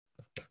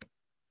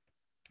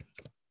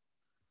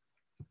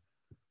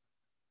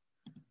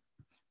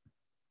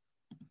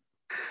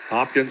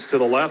Hopkins to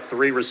the left,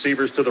 3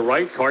 receivers to the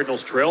right.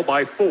 Cardinals trail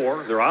by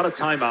 4. They're out of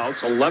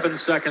timeouts. 11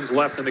 seconds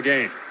left in the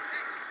game.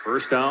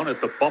 First down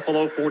at the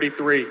Buffalo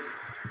 43.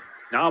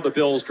 Now the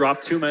Bills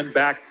drop 2 men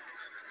back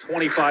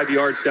 25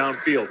 yards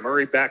downfield.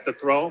 Murray back to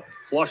throw.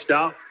 Flushed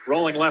out.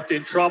 Rolling left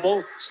in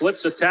trouble.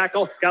 Slips a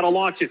tackle. Got to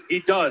launch it.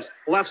 He does.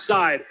 Left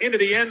side into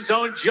the end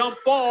zone. Jump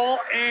ball.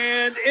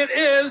 And it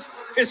is.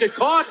 Is it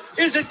caught?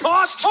 Is it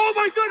caught? Oh,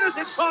 my goodness,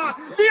 it's caught.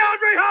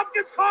 DeAndre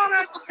Hopkins caught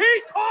it.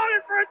 He caught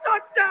it for a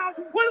touchdown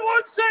with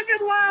 1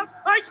 second left.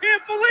 I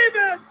can't believe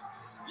it.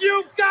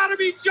 You've got to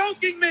be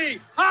joking me.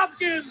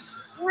 Hopkins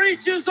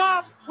reaches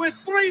up with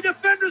 3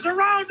 defenders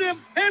around him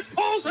and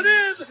pulls it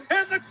in.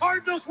 And the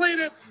Cardinals lead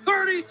it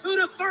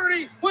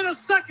 32-30 with a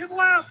second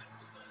left.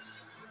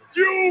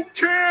 You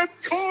can't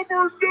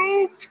cover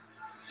Nuke.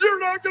 You're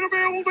not going to be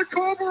able to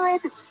cover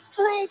him.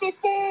 Throw the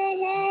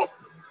ball up.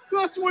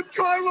 That's what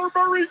Kyler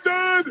Murray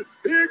did.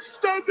 He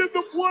extended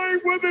the play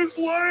with his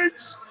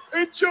legs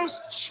and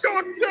just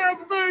chucked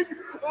that thing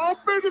up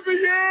into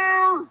the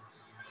air,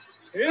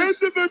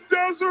 into the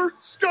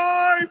desert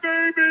sky,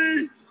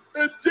 baby.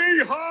 And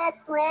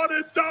D-Hop brought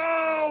it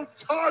down.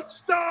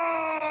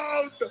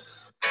 Touchdown.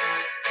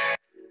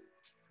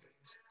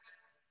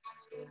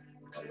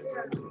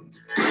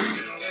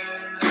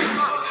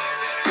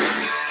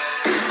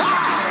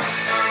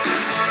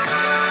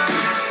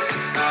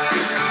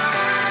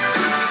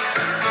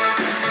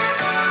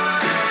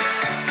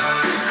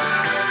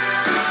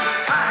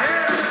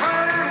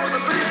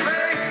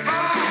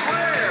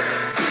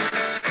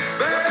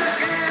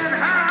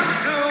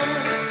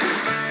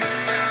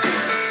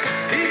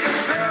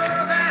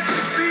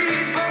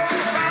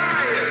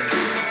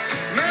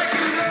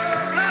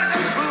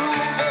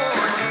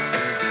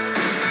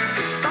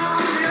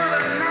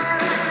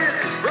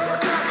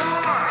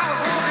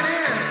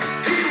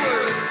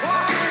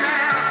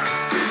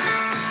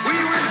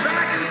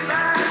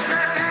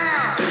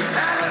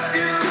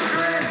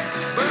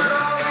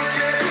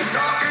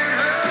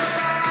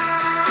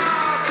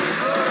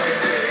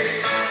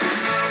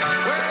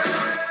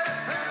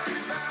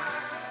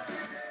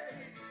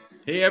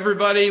 Hey,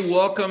 everybody.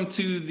 Welcome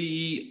to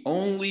the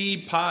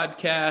only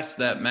podcast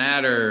that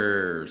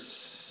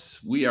matters.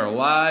 We are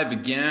live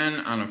again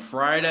on a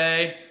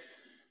Friday,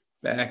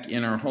 back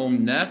in our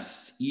home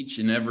nests, each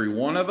and every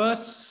one of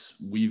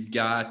us. We've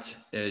got,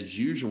 as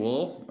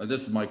usual,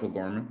 this is Michael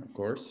Gorman, of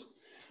course.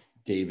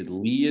 David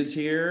Lee is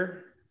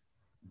here.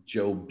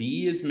 Joe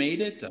B has made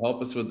it to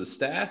help us with the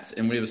stats,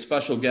 and we have a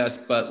special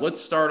guest. But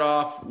let's start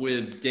off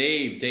with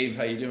Dave. Dave,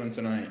 how you doing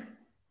tonight?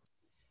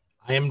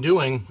 I am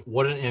doing.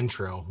 What an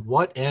intro.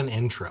 What an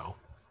intro.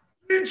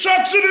 He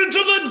chucks it into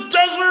the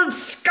desert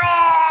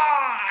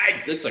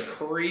sky. That's the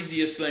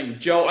craziest thing.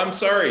 Joe, I'm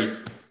sorry.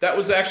 That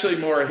was actually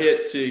more a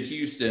hit to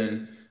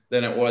Houston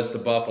than it was to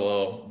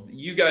Buffalo.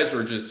 You guys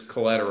were just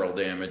collateral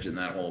damage in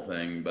that whole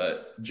thing.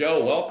 But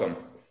Joe, welcome.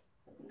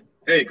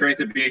 Hey, great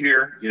to be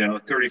here.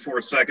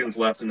 34 seconds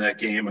left in that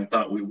game. I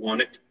thought we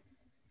won it.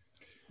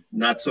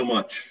 Not so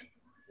much.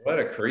 What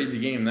a crazy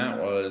game that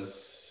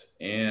was.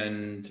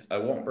 And I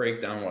won't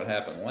break down what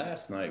happened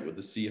last night with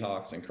the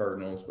Seahawks and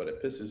Cardinals, but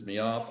it pisses me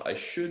off. I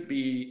should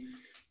be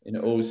an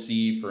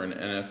OC for an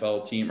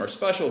NFL team. Our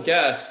special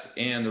guest,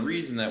 and the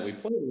reason that we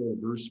played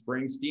with Bruce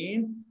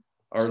Springsteen,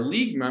 our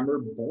league member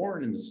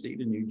born in the state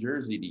of New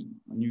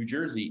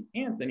Jersey,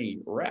 Anthony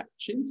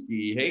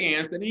Rapchinsky. Hey,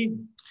 Anthony.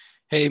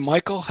 Hey,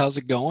 Michael. How's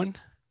it going?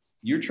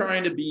 You're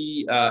trying to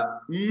be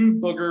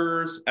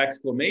boogers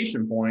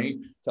exclamation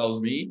point, tells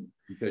me,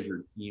 because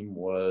your team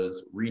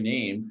was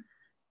renamed.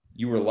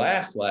 You were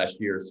last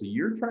year, so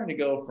you're trying to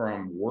go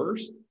from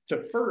worst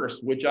to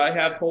first, which I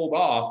have pulled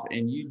off,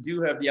 and you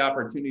do have the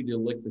opportunity to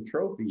lick the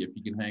trophy if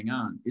you can hang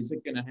on. Is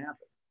it going to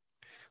happen?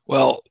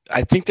 Well,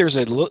 I think there's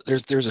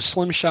a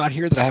slim shot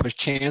here that I have a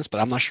chance, but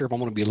I'm not sure if I'm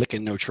going to be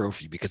licking no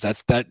trophy because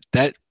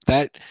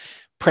that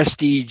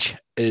prestige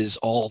is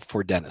all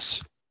for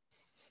Dennis.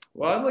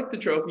 Well, I like the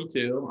trophy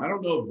too. I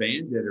don't know if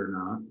Van did or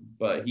not,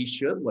 but he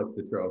should lick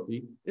the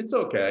trophy. It's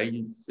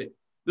okay.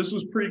 This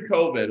was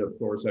pre-COVID, of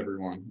course,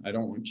 everyone. I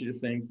don't want you to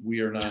think we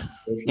are not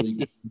socially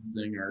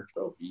distancing our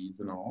trophies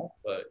and all,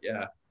 but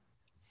yeah.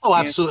 Oh,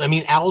 absolutely. I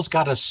mean, Al's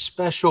got a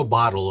special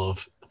bottle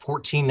of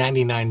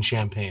 $14.99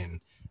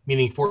 champagne,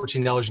 meaning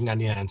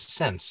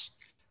 $14.99,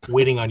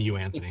 waiting on you,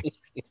 Anthony.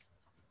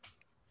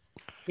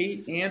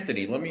 Hey,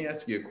 Anthony, let me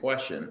ask you a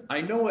question.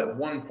 I know at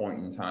one point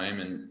in time,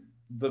 and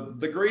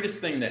the greatest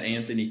thing that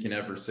Anthony can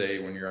ever say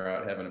when you're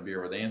out having a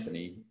beer with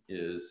Anthony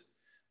is,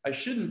 I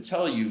shouldn't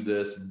tell you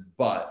this,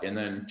 but, and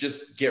then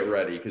just get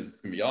ready because it's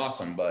going to be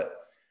awesome. But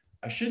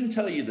I shouldn't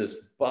tell you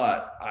this,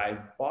 but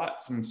I've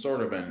bought some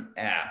sort of an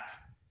app.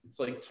 It's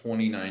like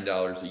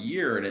 $29 a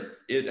year, and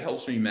it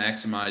helps me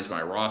maximize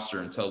my roster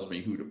and tells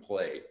me who to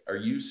play. Are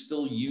you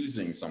still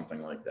using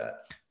something like that?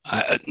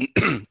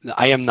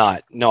 I am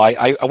not. No,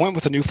 I went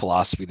with a new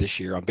philosophy this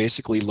year. I'm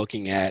basically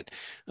looking at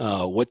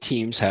what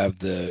teams have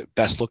the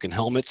best looking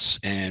helmets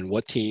and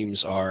what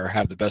teams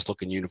have the best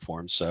looking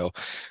uniforms. So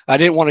I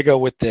didn't want to go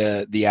with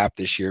the app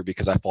this year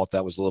because I thought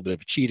that was a little bit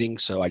of cheating.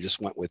 So I just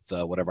went with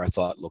whatever I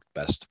thought looked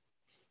best.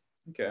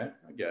 Okay,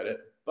 I get it.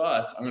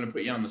 But I'm going to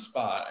put you on the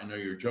spot. I know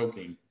you're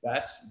joking.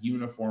 Best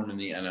uniform in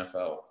the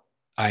NFL.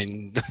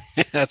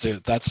 That's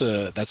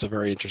a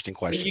very interesting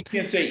question. You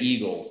can't say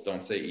Eagles.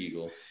 Don't say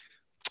Eagles.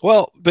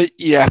 Well, but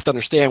you have to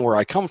understand where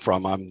I come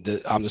from. I'm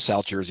the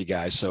South Jersey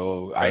guy,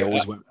 so right. I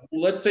always went.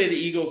 Let's say the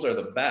Eagles are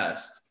the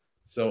best.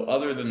 So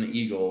other than the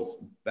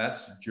Eagles,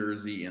 best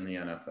jersey in the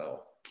NFL.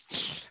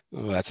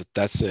 Oh, that's a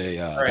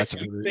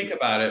think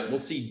about it. We'll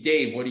see.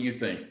 Dave, what do you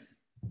think?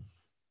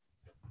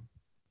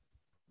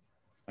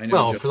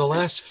 Well, for the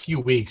last few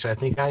weeks, I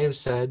think I have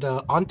said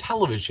on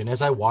television,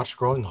 as I watched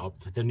growing up,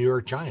 that the New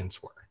York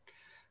Giants were,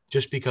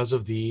 just because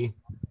of the,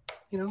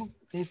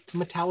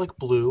 metallic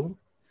blue.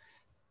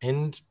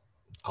 And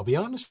I'll be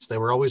honest, they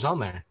were always on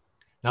there.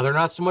 Now they're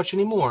not so much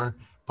anymore,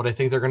 but I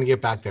think they're going to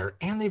get back there.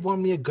 And they've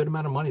won me a good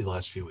amount of money the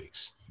last few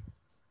weeks.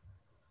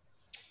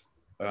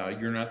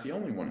 You're not the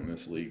only one in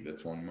this league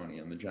that's won money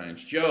on the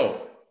Giants.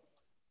 Joe,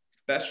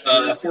 best.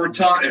 If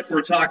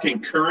we're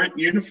talking current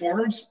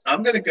uniforms,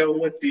 I'm going to go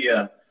with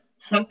the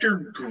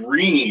hunter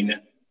green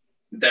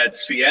that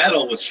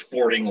Seattle was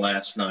sporting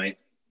last night.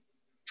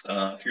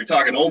 If you're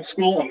talking old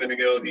school, I'm going to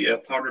go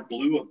the powder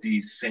blue of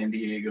the San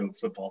Diego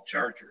Football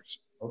Chargers.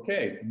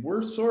 Okay,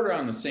 we're sort of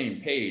on the same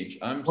page.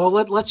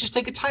 Let's just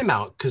take a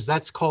timeout because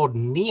that's called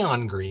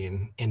neon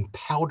green and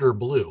powder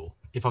blue,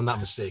 if I'm not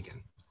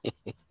mistaken.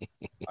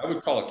 I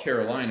would call it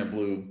Carolina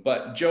blue,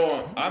 but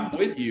Joe, I'm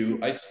with you.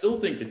 I still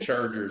think the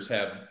Chargers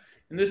have,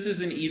 and this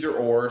isn't either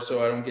or,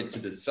 so I don't get to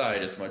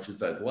decide as much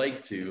as I'd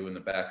like to. In the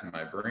back of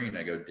my brain,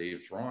 I go,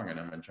 Dave's wrong, and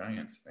I'm a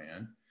Giants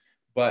fan.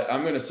 But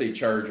I'm going to say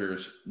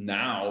Chargers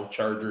now,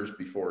 Chargers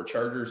before.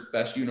 Chargers,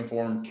 best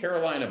uniform,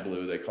 Carolina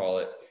blue, they call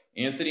it.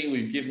 Anthony,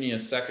 we've given you a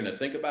second to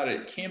think about it.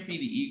 It can't be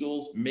the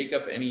Eagles. Make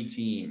up any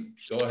team.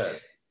 Go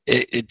ahead.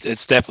 It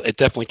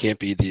definitely can't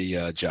be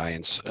the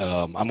Giants.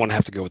 I'm going to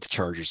have to go with the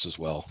Chargers as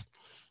well.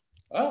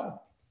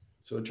 Oh,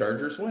 so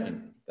Chargers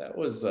win. That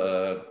was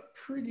a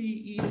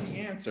pretty easy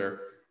answer.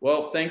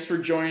 Well, thanks for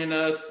joining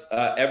us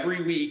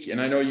every week.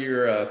 And I know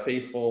you're a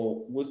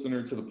faithful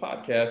listener to the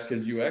podcast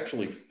because you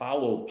actually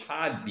follow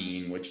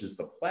Podbean, which is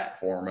the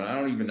platform. And I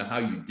don't even know how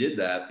you did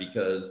that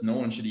because no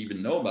one should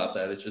even know about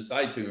that. It's just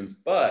iTunes.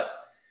 But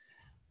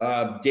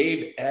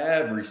Dave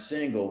every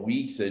single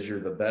week says you're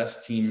the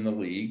best team in the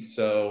league.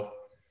 So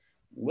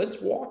let's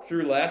walk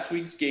through last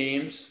week's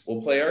games.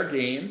 We'll play our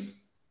game.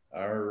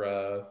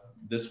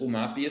 This will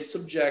not be a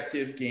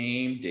subjective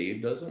game.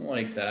 Dave doesn't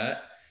like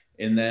that.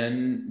 And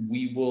then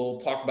we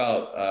will talk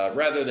about,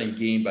 rather than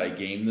game by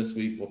game this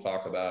week, we'll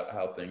talk about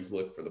how things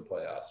look for the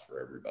playoffs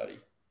for everybody.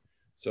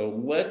 So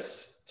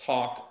let's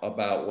talk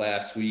about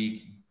last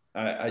week.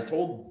 I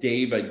told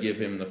Dave I'd give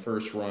him the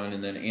first run,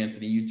 and then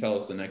Anthony, you tell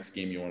us the next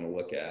game you want to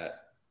look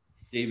at.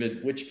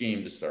 David, which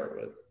game to start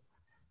with?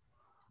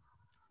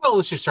 Well,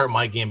 let's just start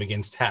my game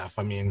against Hef.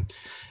 I mean,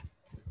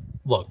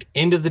 look,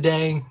 end of the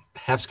day,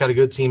 Hef's got a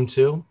good team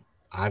too.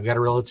 I've got a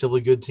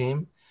relatively good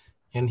team,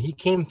 and he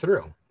came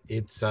through.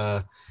 It's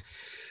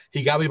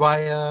he got me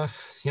by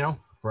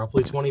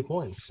roughly 20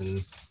 points,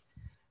 and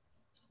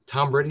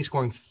Tom Brady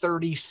scoring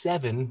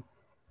 37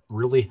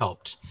 really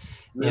helped.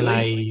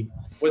 Really?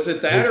 Was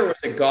it that, or was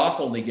it Goff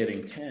only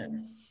getting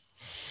 10?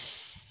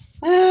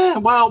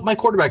 Well, my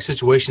quarterback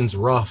situation's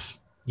rough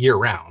year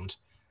round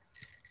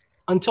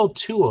until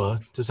Tua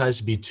decides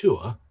to be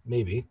Tua,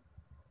 maybe.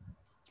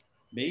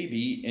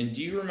 And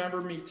do you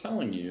remember me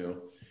telling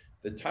you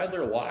that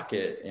Tyler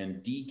Lockett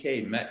and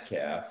DK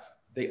Metcalf,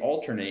 they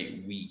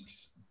alternate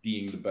weeks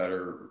being the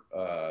better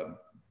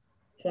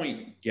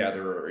point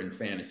gatherer in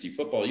fantasy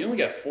football? You only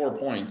got 4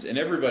 points, and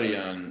everybody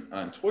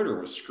on Twitter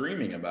was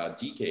screaming about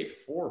DK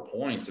 4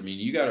 points. I mean,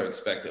 you got to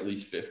expect at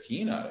least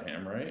 15 out of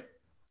him, right?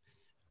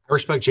 I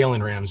respect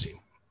Jalen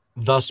Ramsey,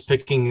 thus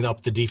picking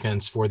up the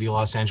defense for the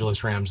Los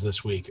Angeles Rams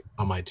this week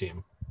on my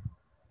team.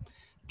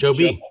 Joe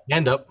B,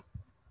 hand up.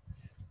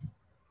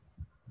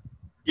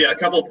 Yeah, a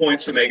couple of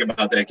points to make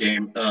about that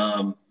game.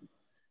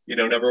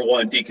 Number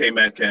one, DK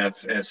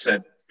Metcalf, as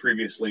said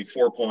previously,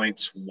 4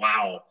 points.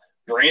 Wow.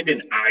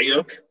 Brandon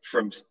Ayuk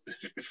from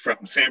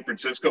San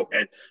Francisco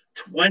had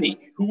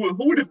 20. Who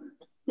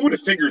would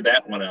have figured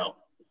that one out?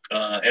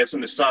 As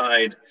an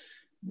aside,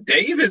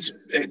 Dave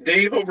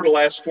over the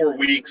last 4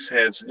 weeks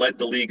has led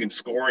the league in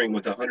scoring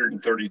with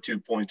 132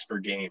 points per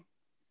game.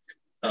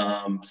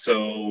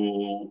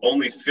 So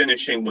only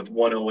finishing with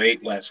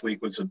 108 last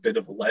week was a bit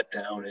of a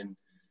letdown, and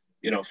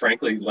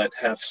frankly, let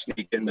Hef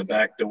sneak in the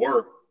back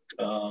door.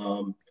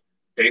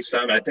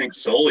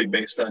 Solely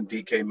based on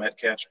DK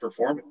Metcalf's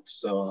performance.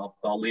 So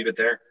I'll leave it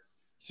there.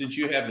 Since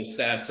you have the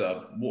stats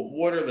up,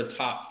 what are the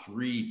top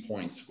 3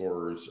 point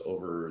scorers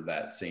over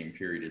that same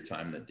period of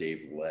time that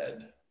Dave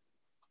led?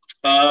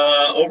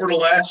 Over the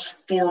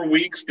last 4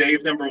 weeks,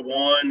 Dave number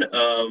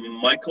 1,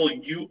 Michael,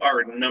 you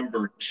are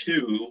number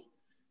 2,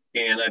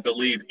 and I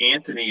believe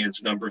Anthony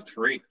is number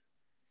 3.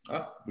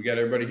 Oh, we got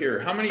everybody here.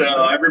 How many?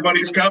 So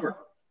everybody's covered.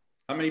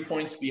 How many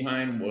points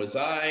behind was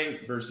I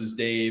versus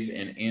Dave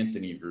and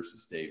Anthony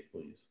versus Dave,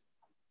 please?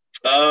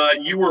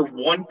 You were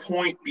 1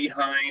 point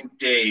behind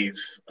Dave.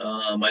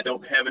 I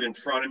don't have it in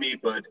front of me,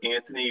 but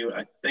Anthony,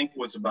 I think,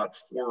 was about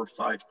 4 or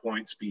 5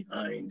 points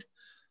behind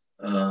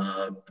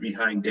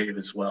Dave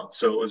as well.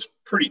 So it was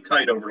pretty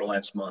tight over the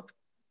last month.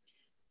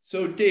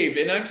 So, Dave,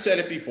 and I've said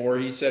it before,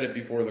 he said it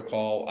before the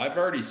call. I've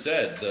already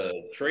said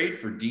the trade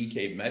for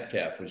DK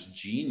Metcalf was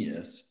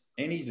genius,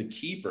 and he's a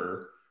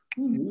keeper.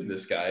 Who knew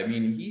this guy? I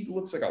mean, he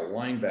looks like a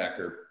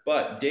linebacker.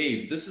 But,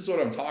 Dave, this is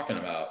what I'm talking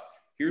about.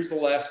 Here's the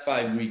last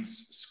 5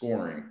 weeks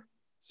scoring,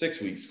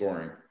 6 weeks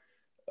scoring.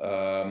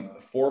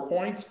 4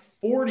 points,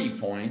 40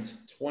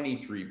 points,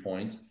 23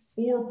 points,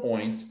 4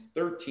 points,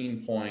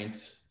 13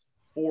 points,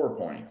 4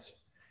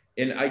 points.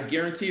 And I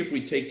guarantee if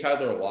we take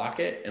Tyler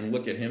Lockett and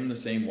look at him the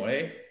same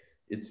way,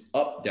 it's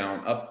up,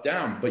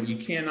 down, but you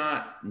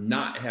cannot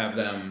not have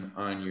them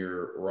on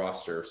your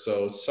roster.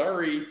 So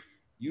sorry,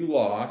 you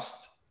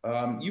lost.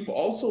 You've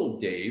also,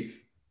 Dave,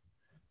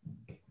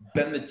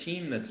 been the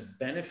team that's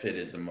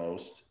benefited the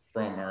most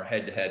from our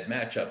head-to-head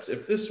matchups.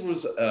 If this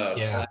was a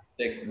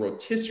classic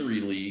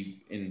rotisserie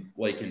league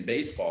in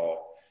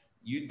baseball,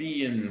 you'd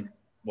be in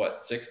what,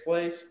 6th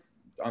place?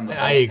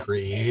 I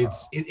agree.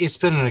 It's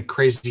been a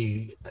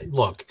crazy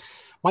look.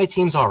 My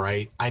team's all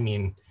right. I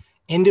mean,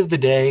 end of the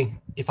day,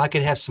 if I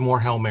could have some more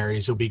Hail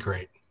Marys, it would be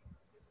great.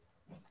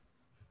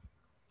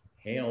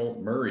 Hail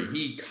Murray.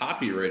 He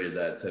copyrighted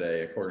that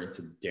today, according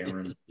to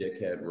Darren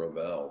Dickhead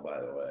Rovell, by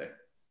the way.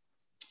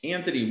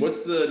 Anthony,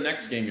 what's the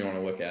next game you want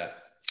to look at?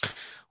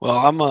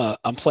 Well,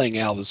 I'm playing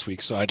Al this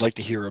week, so I'd like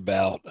to hear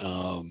about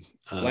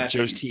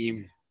Joe's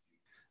team.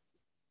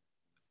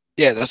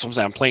 Yeah, that's what I'm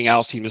saying. I'm playing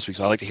Al's team this week,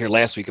 so I'd like to hear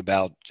last week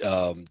about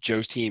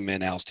Joe's team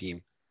and Al's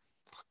team.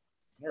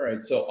 All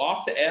right, so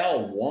off to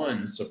Al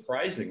won,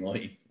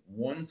 surprisingly,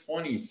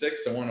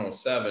 126 to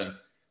 107.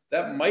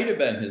 That might have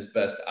been his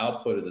best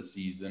output of the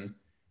season,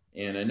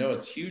 and I know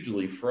it's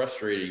hugely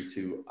frustrating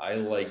to I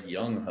Like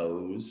Young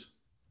Hoes.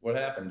 What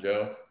happened,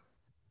 Joe?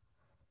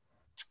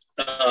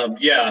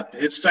 Yeah,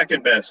 his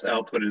second best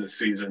output of the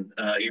season.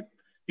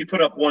 He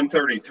put up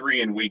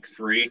 133 in week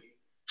 3,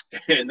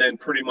 and then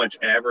pretty much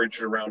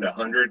averaged around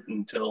 100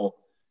 until,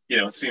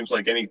 it seems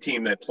like any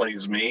team that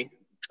plays me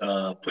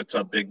puts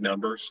up big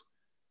numbers.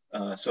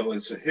 So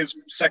it's his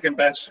second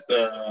best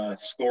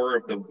score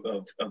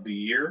of the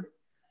year.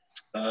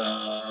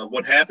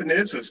 What happened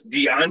is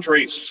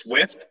DeAndre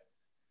Swift,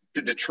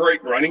 the Detroit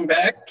running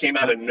back, came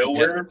out of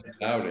nowhere.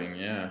 Outing,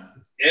 yeah.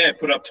 Yeah,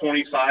 put up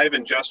 25,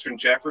 and Justin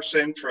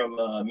Jefferson from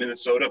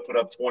Minnesota put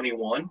up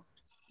 21.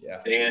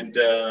 Yeah. And,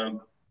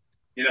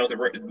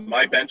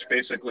 my bench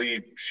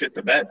basically shit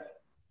the bed.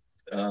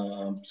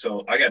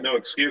 So I got no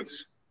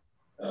excuse.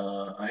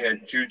 I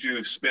had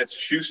Juju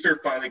Smith-Schuster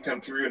finally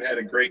come through and had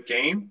a great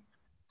game,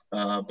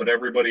 but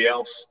everybody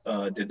else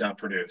did not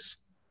produce.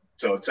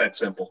 So it's that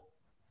simple.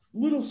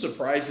 Little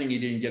surprising you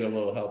didn't get a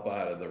little help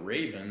out of the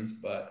Ravens,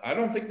 but I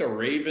don't think the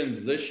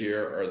Ravens this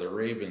year are the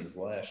Ravens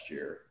last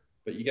year.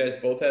 But you guys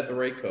both had the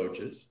right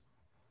coaches.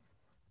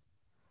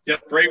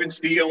 Yep, Ravens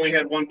D only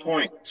had 1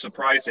 point.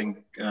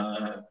 Surprising,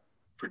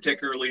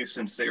 particularly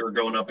since they were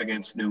going up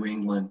against New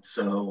England.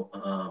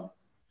 So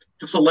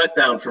just a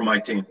letdown for my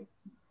team,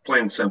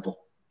 plain and simple.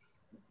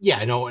 Yeah,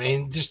 I know,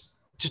 and just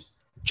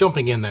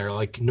jumping in there,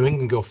 like New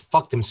England go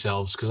fuck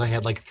themselves because I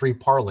had like 3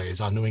 parlays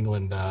on New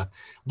England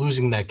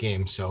losing that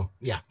game. So,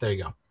 yeah, there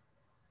you go.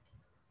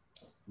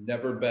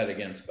 Never bet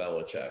against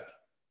Belichick.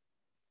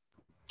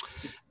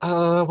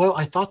 Well,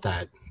 I thought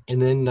that.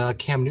 And then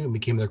Cam Newton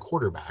became their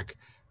quarterback.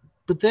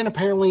 But then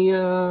apparently,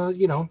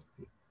 the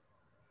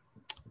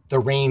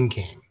rain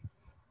came.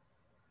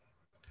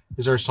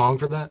 Is there a song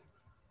for that?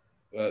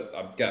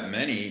 I've got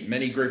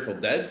many Grateful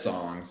Dead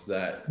songs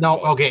that. No,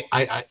 okay.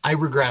 I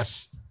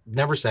regress.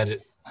 Never said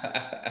it.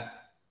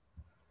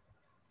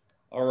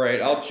 All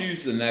right, I'll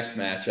choose the next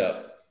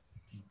matchup.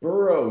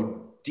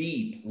 Burrow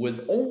deep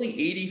with only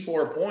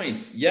 84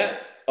 points,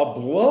 yet a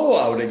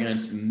blowout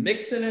against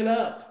Mixing It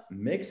Up,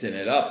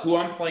 who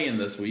I'm playing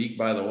this week,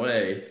 by the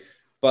way.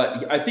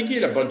 But I think he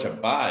had a bunch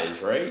of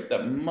buys, right?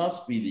 That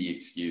must be the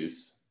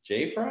excuse.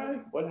 J-Fry?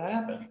 What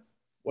happened?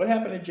 What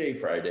happened to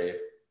J-Fry, Dave?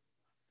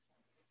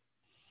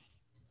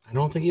 I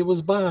don't think it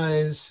was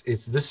buys.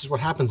 This is what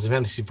happens in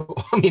fantasy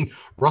football. I mean,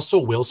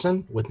 Russell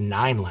Wilson with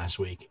 9 last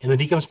week, and then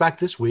he comes back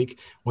this week,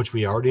 which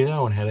we already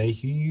know, and had a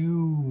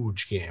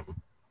huge game.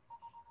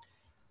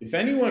 If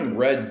anyone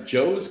read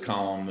Joe's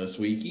column this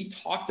week, he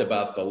talked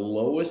about the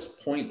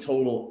lowest point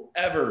total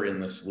ever in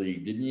this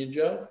league. Didn't you,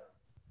 Joe?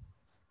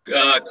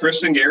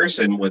 Kristen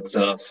Garrison with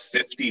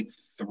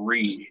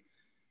 53.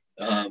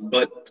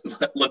 But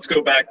let's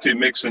go back to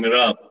mixing it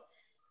up.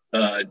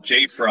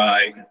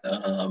 J-Fry,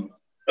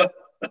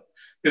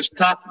 his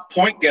top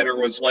point getter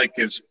was like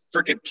his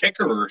freaking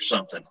kicker or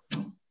something.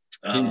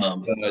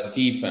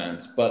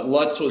 Defense, but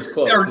Lutz was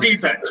close. Or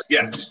defense,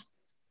 yes.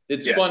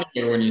 It's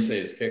funnier when you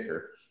say his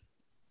kicker.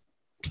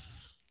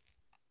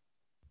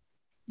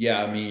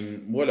 Yeah, I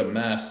mean, what a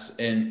mess.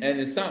 And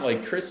it's not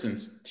like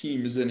Kristen's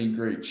team is any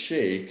great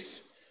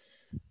shakes.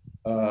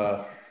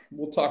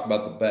 We'll talk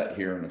about the bet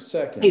here in a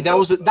second. Hey,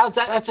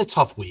 that's a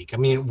tough week. I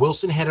mean,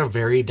 Wilson had a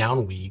very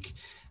down week,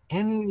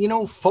 and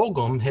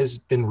Fulgham has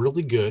been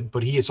really good,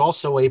 but he is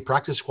also a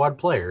practice squad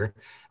player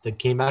that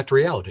came back to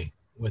reality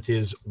with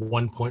his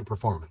 1-point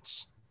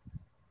performance.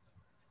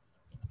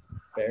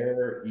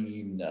 Fair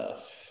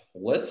enough.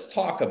 Let's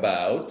talk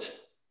about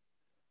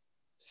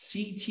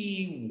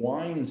CT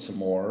Wine some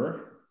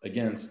more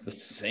against the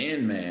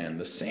Sandman.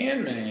 The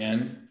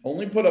Sandman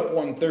only put up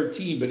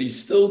 113, but he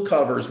still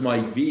covers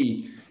Mike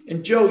V.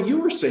 And Joe, you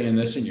were saying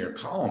this in your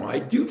column. I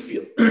do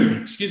feel,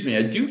 excuse me,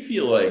 I do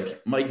feel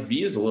like Mike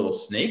V is a little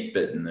snake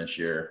bitten this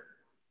year.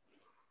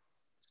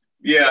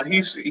 Yeah,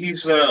 he's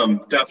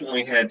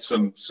definitely had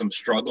some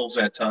struggles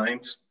at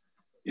times.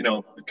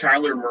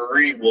 Kyler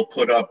Murray will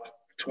put up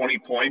 20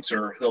 points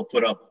or he'll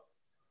put up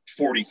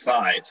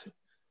 45.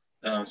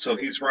 So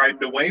he's riding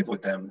the wave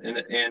with them.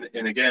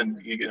 And again,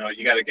 you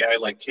got a guy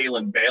like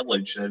Kalen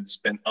Ballage that's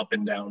been up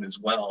and down as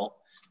well.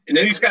 And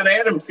then he's got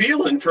Adam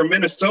Thielen from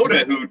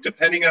Minnesota, who,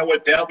 depending on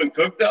what Dalvin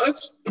Cook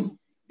does,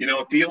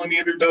 Thielen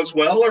either does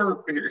well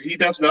or he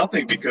does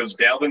nothing because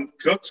Dalvin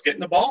Cook's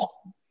getting the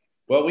ball.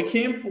 Well, we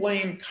can't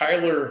blame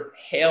Kyler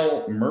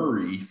Hale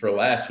Murray for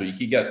last week.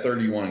 He got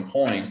 31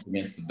 points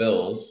against the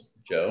Bills,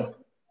 Joe.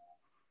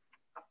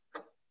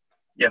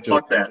 Yeah,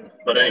 fuck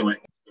that. But anyway.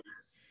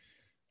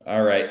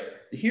 All right.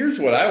 Here's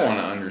what I want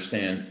to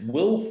understand.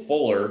 Will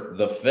Fuller,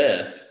 the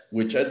fifth,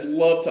 which I'd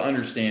love to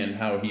understand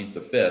how he's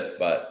the fifth,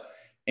 but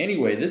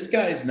anyway, this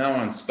guy's now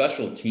on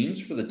special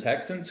teams for the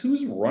Texans.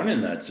 Who's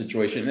running that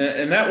situation?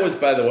 And that was,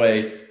 by the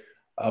way,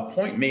 a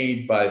point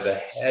made by the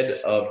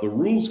head of the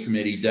rules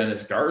committee,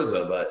 Dennis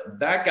Garza, but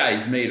that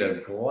guy's made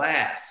of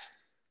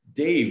glass.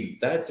 Dave,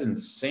 that's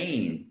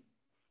insane.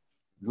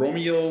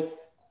 Romeo,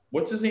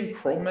 what's his name?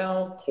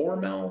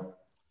 Cormel?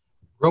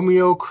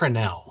 Romeo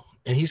Crennel.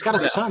 And he's got a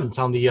son that's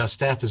on the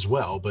staff as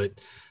well. But,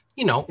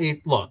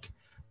 look,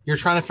 you're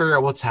trying to figure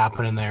out what's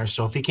happening there.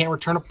 So if he can't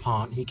return a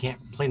punt, he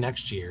can't play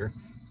next year.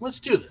 Let's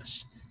do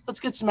this. Let's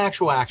get some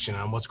actual action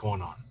on what's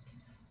going on.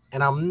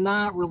 And I'm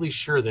not really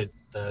sure that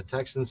the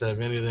Texans have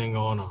anything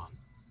going on.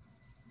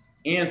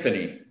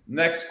 Anthony,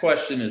 next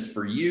question is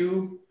for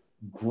you.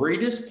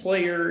 Greatest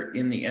player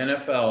in the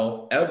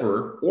NFL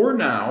ever or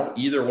now,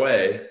 either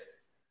way,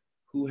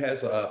 who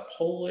has a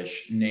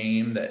Polish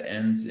name that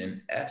ends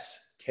in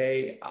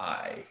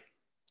S-K-I?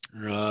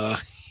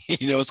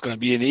 It's going to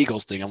be an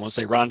Eagles thing. I'm going to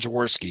say Ron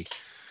Jaworski.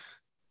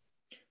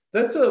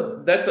 That's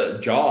a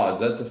Jaws.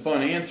 That's a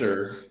fun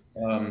answer.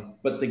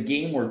 But the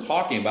game we're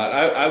talking about,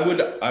 I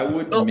would.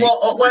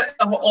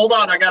 Hold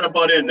on, I got to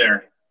butt in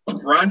there.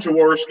 Ron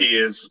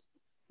Jaworski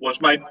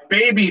was my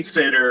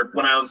babysitter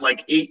when I was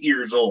like 8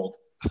 years old.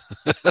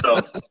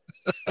 So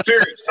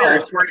serious, swear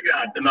to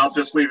God, and I'll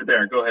just leave it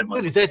there. Go ahead, Mike.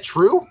 Wait, is that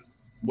true?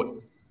 What?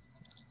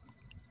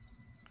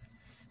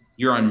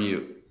 You're on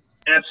mute.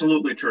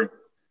 Absolutely true.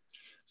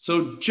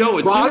 So, Joe,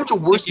 Ron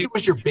Jaworski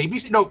was your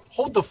babysitter? No,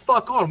 hold the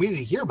fuck on. We need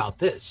to hear about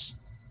this.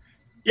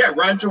 Yeah,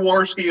 Ron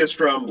Jaworski is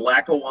from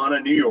Lackawanna,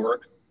 New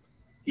York.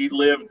 He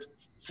lived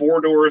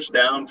 4 doors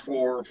down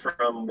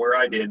from where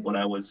I did when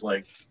I was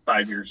like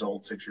 5 years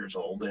old, 6 years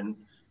old. And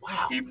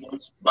wow, he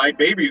was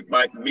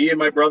me and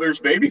my brother's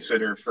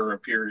babysitter for a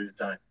period of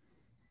time.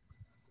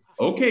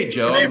 Okay,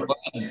 Joe,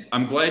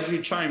 I'm glad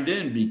you chimed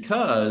in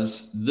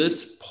because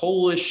this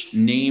Polish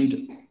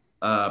named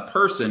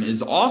person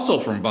is also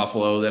from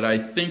Buffalo that I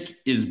think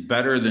is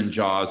better than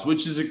Jaws,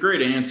 which is a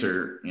great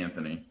answer,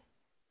 Anthony.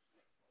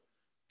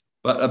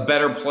 But a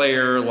better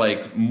player,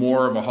 like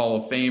more of a Hall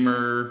of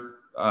Famer.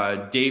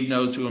 Dave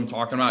knows who I'm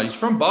talking about. He's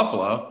from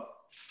Buffalo.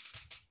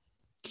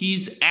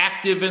 He's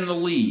active in the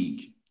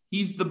league.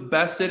 He's the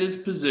best at his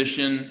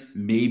position,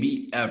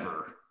 maybe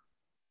ever.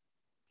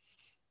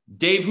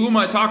 Dave, who am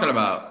I talking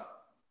about?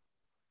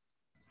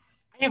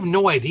 I have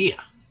no idea.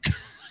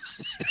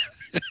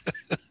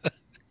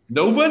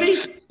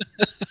 Nobody?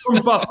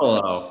 From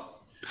Buffalo.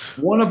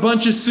 Won a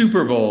bunch of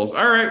Super Bowls.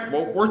 All right,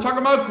 well, we're talking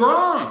about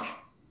Gronk.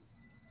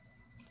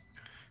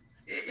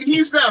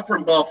 He's not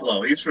from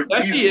Buffalo. He's a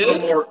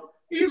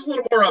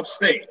little more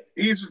upstate.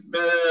 He's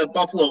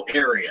Buffalo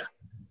area.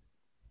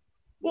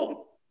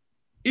 Well,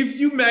 if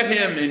you met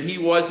him and he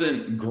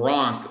wasn't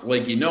Gronk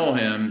like you know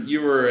him,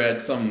 you were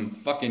at some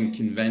fucking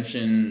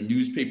convention,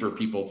 newspaper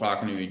people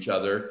talking to each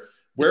other,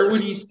 where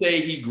would he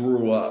say he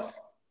grew up?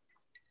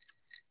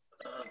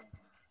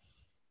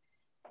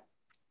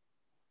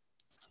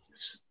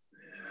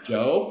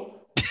 Joe?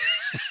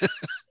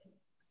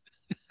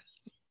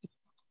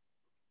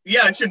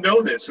 Yeah, I should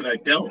know this, and I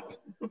don't.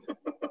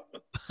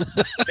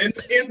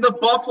 in the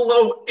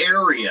Buffalo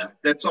area.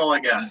 That's all I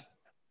got.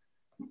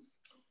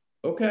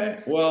 Okay.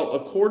 Well,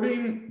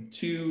 according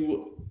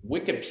to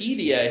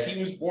Wikipedia, he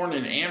was born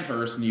in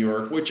Amherst, New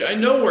York, which I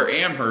know where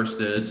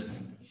Amherst is.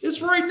 It's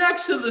right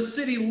next to the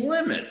city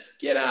limits.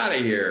 Get out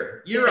of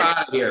here. You're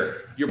out of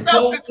here.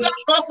 It's not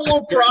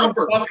Buffalo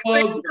proper.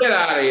 Buffalo, get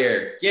out of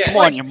here. Yeah. Come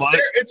on, you Mike.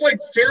 It's like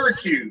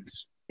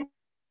Syracuse.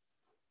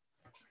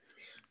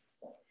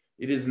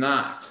 It is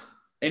not.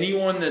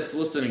 Anyone that's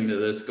listening to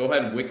this, go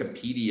ahead and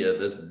Wikipedia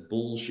this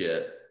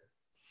bullshit.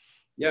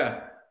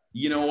 Yeah.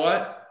 You know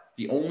what?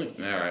 All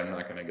right, I'm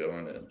not going to go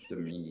into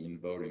Dominion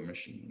voting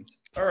machines.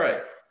 All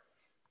right.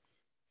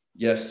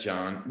 Yes,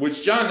 John,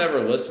 which John never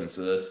listens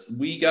to this.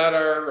 We got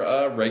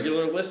our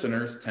regular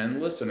listeners,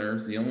 10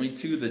 listeners. The only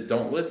 2 that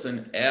don't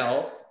listen,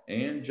 Al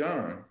and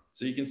John.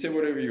 So you can say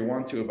whatever you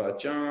want to about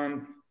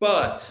John,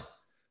 but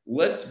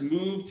let's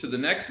move to the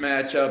next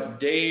matchup.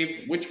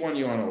 Dave, which one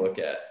you want to look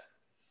at?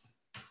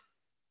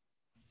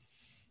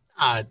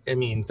 I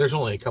mean, there's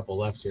only a couple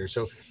left here,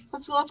 so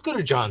let's go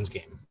to John's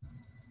game,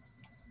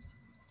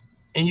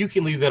 and you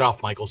can leave that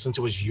off, Michael, since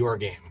it was your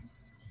game.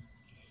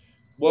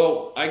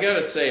 Well, I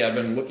gotta say, I've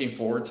been looking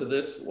forward to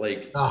this.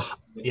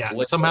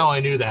 Somehow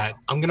I knew that.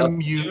 I'm gonna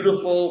mute.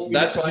 Beautiful.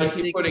 That's why I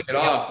keep putting it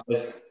off.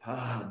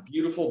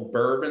 Beautiful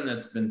bourbon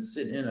that's been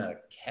sitting in a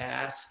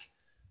cask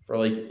for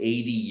like 80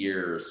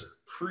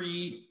 years,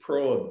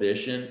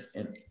 pre-prohibition,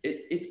 and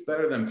it's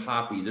better than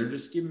Poppy. They're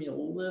just giving me a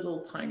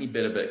little tiny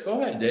bit of it. Go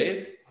ahead,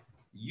 Dave.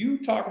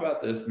 You talk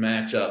about this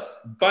matchup.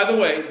 By the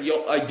way,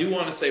 I do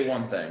want to say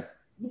one thing.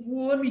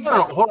 Let me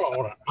talk. Hold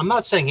on. I'm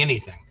not saying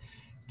anything.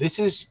 This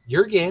is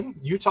your game.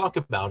 You talk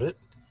about it.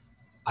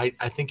 I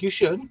think you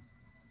should.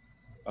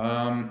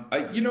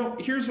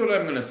 Here's what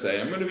I'm going to say.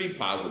 I'm going to be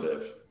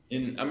positive,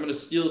 and I'm going to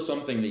steal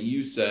something that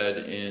you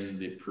said in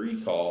the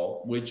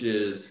pre-call, which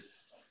is,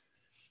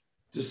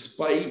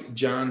 despite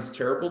John's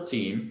terrible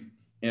team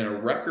and a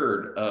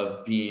record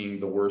of being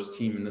the worst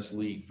team in this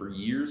league for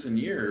years and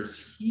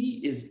years, he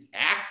is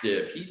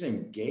active. He's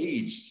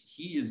engaged.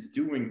 He is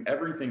doing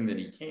everything that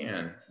he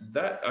can.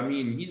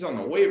 He's on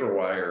the waiver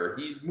wire.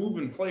 He's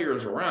moving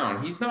players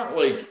around. He's not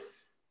like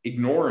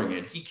ignoring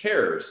it. He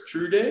cares.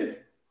 True, Dave?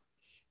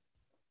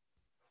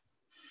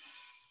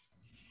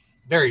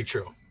 Very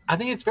true. I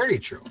think it's very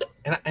true.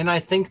 And I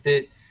think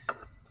that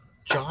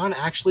John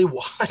actually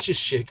watches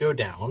shit go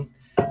down.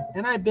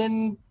 And I've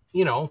been,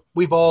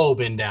 we've all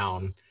been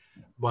down.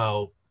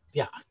 Well,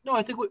 yeah. No,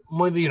 I think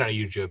maybe not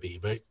you, Joe B,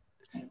 but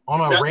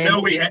on a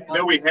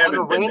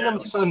random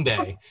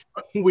Sunday,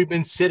 we've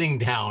been sitting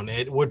down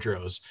at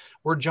Woodrow's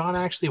where John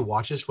actually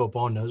watches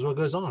football and knows what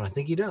goes on. I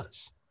think he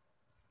does.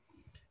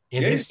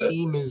 And his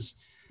team is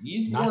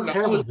not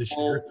terrible this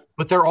year,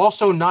 but they're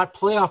also not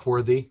playoff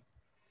worthy.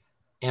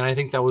 And I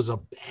think that was a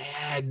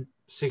bad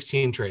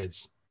 16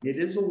 trades. It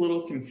is a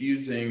little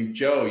confusing.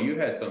 Joe, you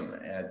had something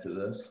to add to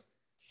this.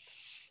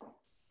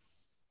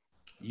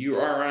 You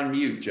are on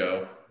mute,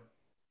 Joe.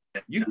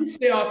 You can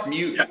stay off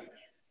mute.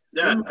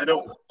 Yeah, I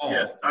don't.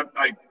 Yeah,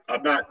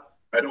 I'm not.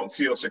 I don't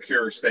feel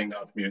secure staying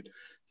off mute.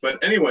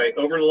 But anyway,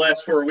 over the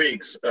last 4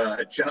 weeks,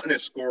 John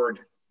has scored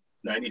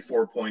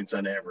 94 points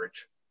on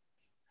average.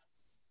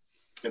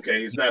 Okay,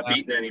 he's not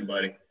beating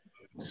anybody.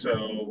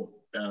 So,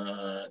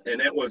 and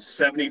that was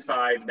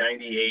 75,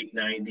 98,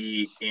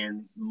 90,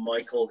 and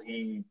Michael,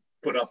 he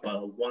put up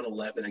a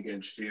 111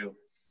 against you.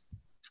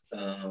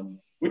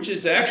 Which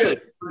is actually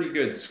a pretty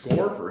good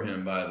score for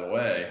him, by the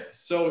way.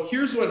 So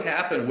here's what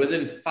happened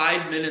within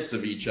 5 minutes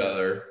of each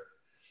other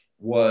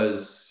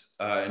was,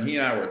 and he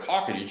and I were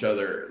talking to each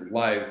other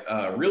live,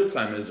 real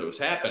time as it was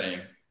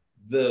happening.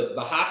 The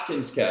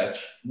Hopkins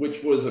catch,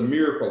 which was a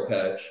miracle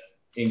catch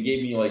and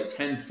gave me like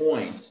 10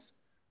 points.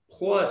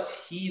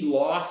 Plus he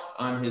lost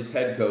on his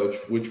head coach,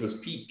 which was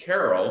Pete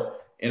Carroll,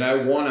 and I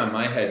won on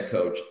my head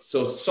coach.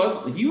 So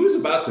suddenly he was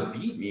about to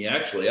beat me,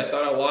 actually. I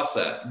thought I lost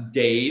that.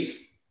 Dave?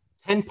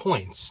 10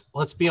 points.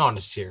 Let's be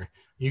honest here.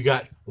 You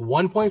got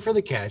 1 point for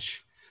the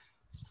catch,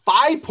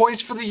 5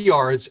 points for the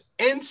yards,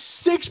 and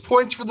 6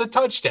 points for the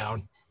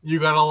touchdown. You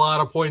got a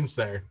lot of points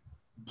there.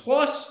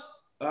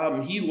 Plus,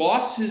 he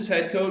lost his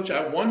head coach.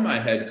 I won my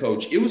head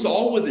coach. It was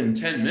all within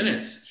 10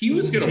 minutes. He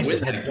was going to win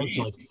that game.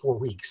 In like 4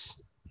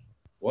 weeks.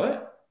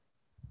 What?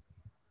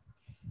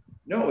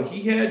 No,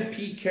 he had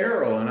Pete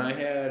Carroll, and I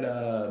had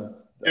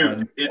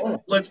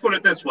let's put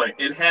it this way.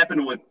 It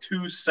happened with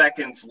 2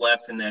 seconds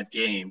left in that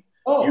game.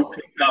 Oh. You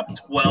picked up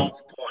 12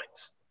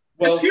 points.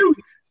 Well, that's huge.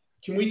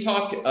 Can we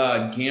talk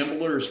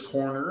Gambler's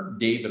Corner?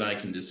 Dave and I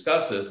can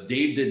discuss this.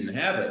 Dave didn't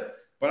have it,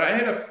 but I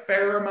had a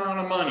fair amount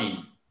of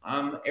money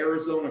on the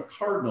Arizona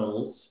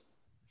Cardinals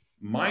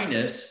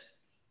minus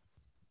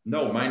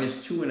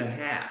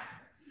 2.5.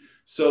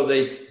 So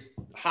they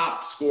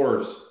Hop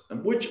scores,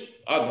 which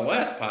on the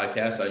last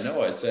podcast, I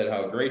know I said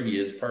how great he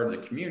is, part of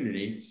the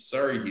community.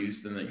 Sorry,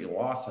 Houston, that you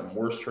lost him.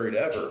 Worst trade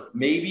ever.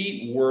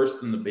 Maybe worse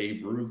than the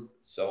Babe Ruth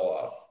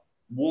sell-off.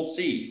 We'll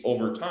see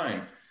over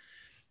time.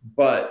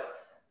 But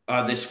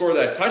they score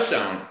that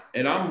touchdown,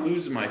 and I'm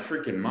losing my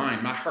freaking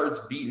mind. My heart's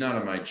beating out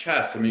of my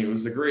chest. I mean, it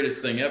was the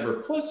greatest thing ever.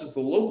 Plus, it's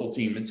the local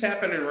team. It's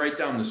happening right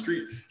down the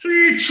street.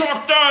 He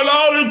chucked that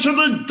out into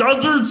the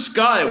desert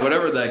sky,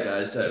 whatever that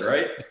guy said,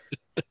 right?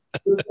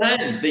 But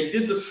then they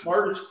did the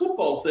smartest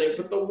football thing,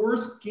 but the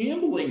worst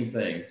gambling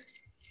thing.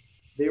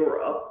 They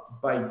were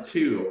up by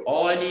 2.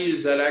 All I need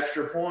is that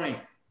extra point.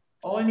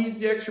 All I need is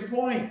the extra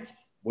point.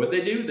 What'd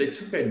they do? They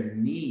took a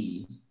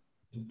knee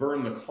to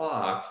burn the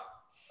clock.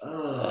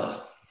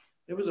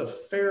 It was a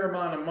fair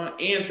amount of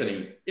money.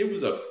 Anthony, it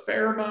was a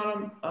fair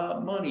amount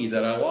of money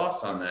that I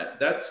lost on that.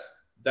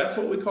 That's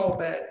what we call a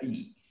bad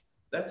beat.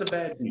 That's a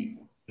bad beat.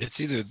 It's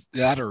either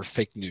that or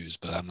fake news,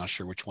 but I'm not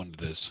sure which one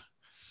it is.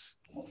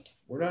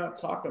 We're not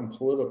talking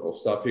political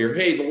stuff here.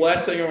 Hey, the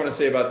last thing I want to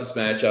say about this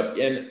matchup,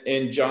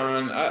 and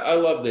John, I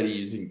love that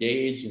he's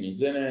engaged and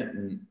he's in it,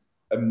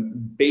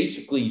 and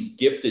basically he's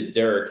gifted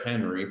Derrick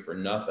Henry for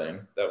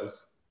nothing. That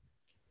was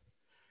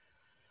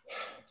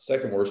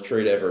second worst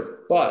trade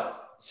ever.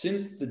 But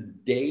since the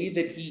day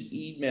that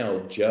he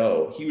emailed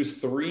Joe, he was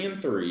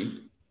 3-3,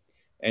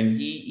 and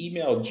he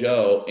emailed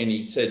Joe and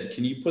he said,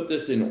 "Can you put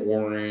this in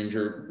orange?"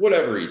 or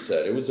whatever he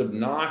said. It was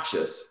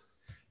obnoxious.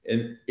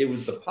 And it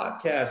was the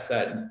podcast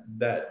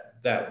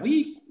that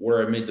week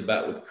where I made the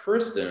bet with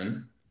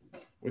Kristen,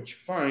 which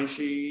fine,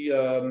 she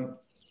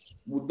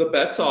the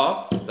bet's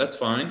off. That's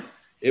fine.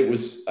 It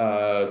was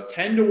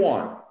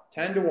 10-1.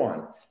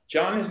 10-1.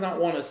 John has not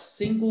won a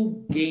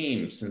single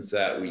game since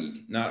that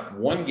week. Not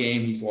one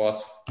game. He's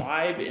lost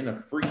 5 in a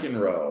freaking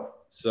row.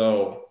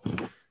 So,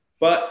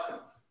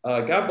 but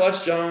God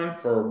bless John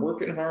for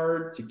working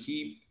hard to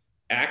keep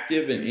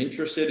active and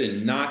interested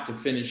and not to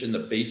finish in the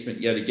basement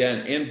yet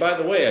again. And by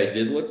the way, I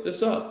did look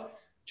this up.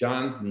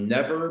 John's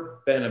never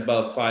been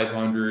above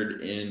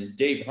 500 in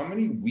Dave. How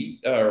many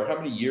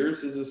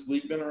years has this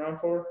league been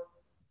around for?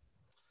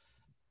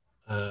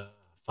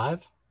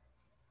 5?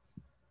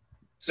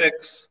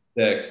 6.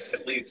 6.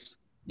 At least.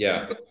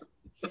 Yeah.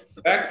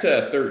 Back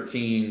to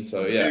 13.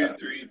 So yeah. 2,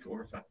 3,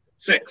 4, 5,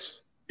 6.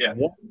 Yeah.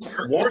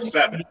 Or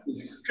 7.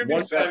 Could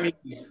be 7.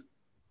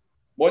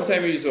 One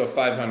time he was a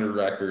 500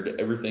 record.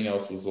 Everything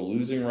else was a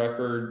losing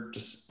record,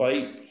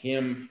 despite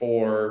him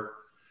for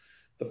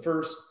the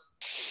first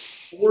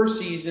 4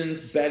 seasons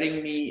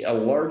betting me a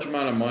large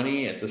amount of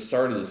money at the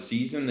start of the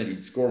season that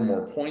he'd score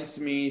more points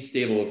than me,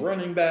 stable of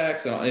running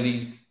backs, and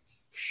he's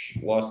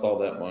lost all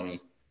that money.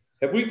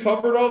 Have we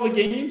covered all the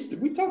games? Did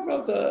we talk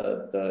about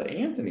the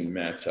Anthony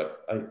matchup?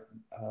 I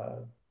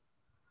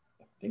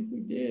think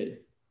we did.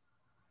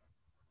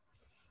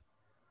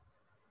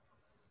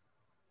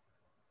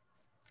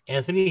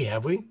 Anthony,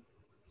 have we?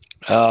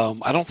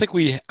 I don't think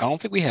we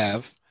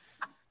have.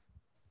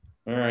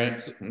 All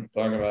right, let's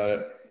talk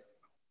about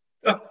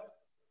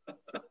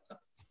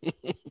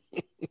This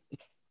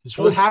is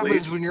what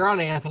happens when you're on,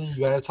 Anthony.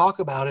 You got to talk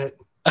about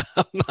it.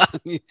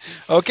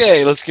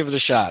 Okay, let's give it a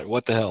shot.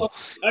 What the hell?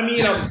 I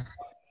mean,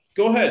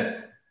 go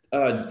ahead,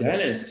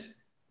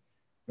 Dennis.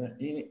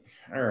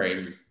 All right,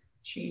 he's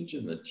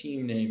changing the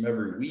team name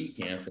every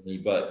week, Anthony,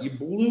 but you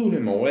blew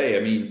him away.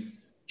 I mean,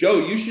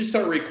 Joe, you should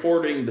start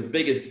recording the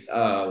biggest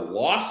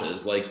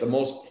losses, like the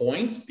most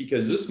points,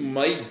 because this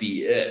might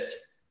be it.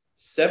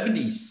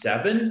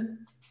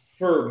 77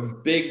 for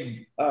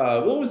big.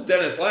 What was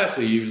Dennis last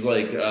week? He was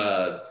like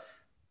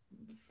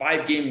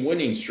 5-game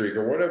winning streak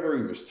or whatever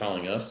he was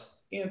telling us.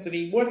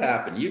 Anthony, what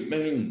happened?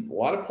 A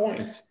lot of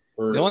points.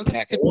 For The only thing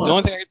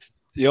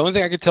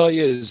I could tell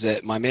you is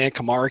that my man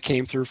Kamara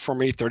came through for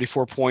me,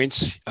 34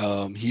 points.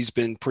 He's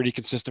been pretty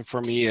consistent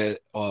for me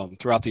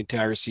throughout the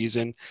entire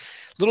season.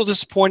 A little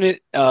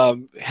disappointed.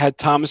 Had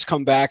Thomas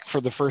come back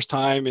for the first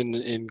time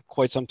in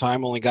quite some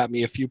time, only got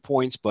me a few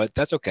points, but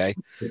that's okay.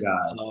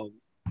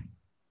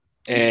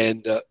 My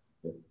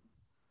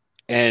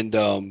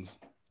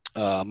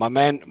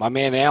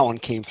man Allen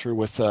came through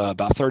with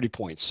about 30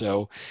 points.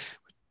 So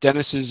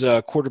Dennis's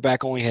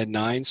quarterback only had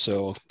 9,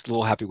 so a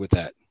little happy with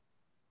that.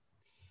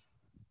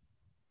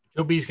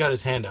 Joe B's got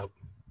his hand up.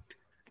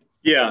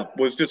 Yeah,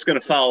 was just going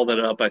to follow that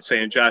up by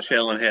saying Josh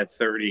Allen had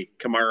 30,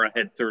 Kamara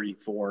had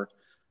 34.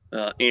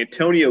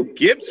 Antonio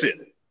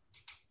Gibson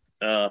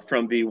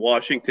from the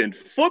Washington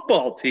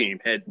football team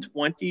had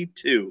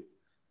 22.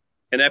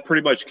 And that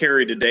pretty much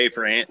carried the day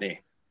for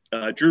Anthony.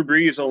 Drew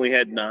Brees only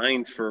had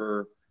 9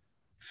 for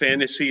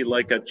fantasy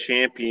like a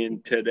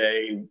champion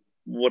today,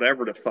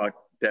 whatever the fuck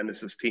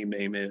Dennis's team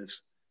name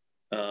is.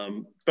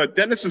 But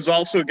Dennis is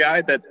also a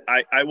guy that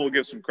I will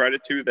give some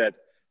credit to, that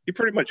he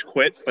pretty much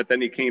quit, but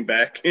then he came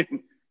back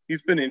and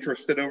he's been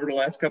interested over the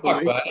last couple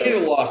of weeks.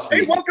 Hey,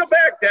 welcome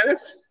back,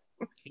 Dennis.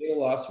 He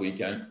lost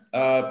weekend.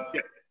 Yeah.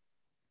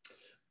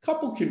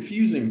 Couple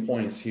confusing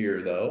points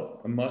here, though,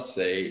 I must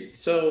say.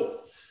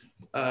 So,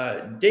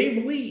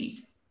 Dave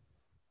Lee,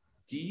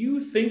 do you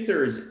think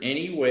there's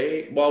any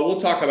way? Well,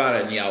 we'll talk about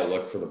it in the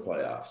outlook for the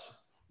playoffs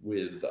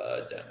with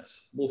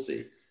Dennis. We'll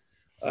see.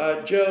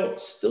 Joe,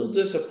 still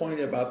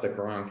disappointed about the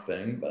Gronk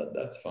thing, but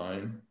that's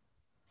fine.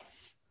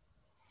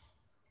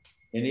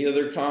 Any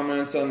other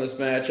comments on this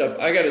matchup?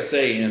 I got to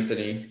say,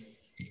 Anthony,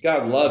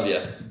 God love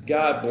you.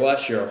 God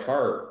bless your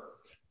heart.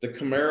 The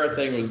Kamara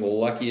thing was the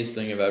luckiest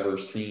thing I've ever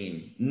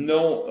seen.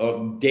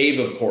 No, Dave,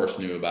 of course,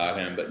 knew about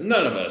him, but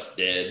none of us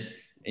did.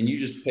 And you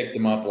just picked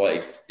him up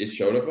like it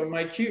showed up in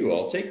my queue.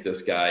 I'll take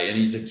this guy. And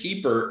he's a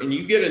keeper. And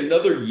you get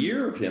another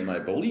year of him, I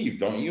believe.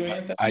 Don't you,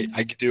 Anthony?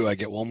 I do. I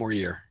get one more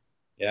year.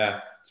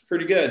 Yeah, it's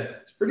pretty good.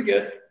 It's pretty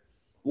good.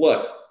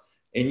 Look,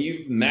 and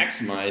you've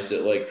maximized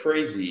it like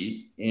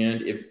crazy.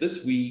 And if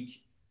this week,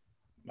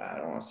 I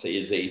don't want to say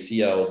his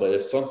ACL, but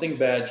if something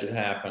bad should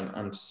happen,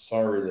 I'm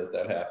sorry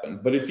that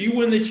happened. But if you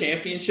win the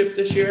championship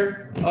this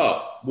year,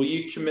 will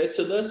you commit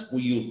to this?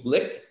 Will you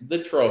lick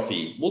the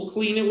trophy? We'll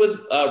clean it with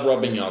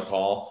rubbing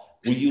alcohol.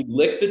 Will you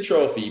lick the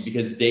trophy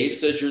because Dave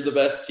says you're the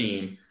best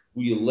team?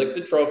 Will you lick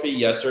the trophy,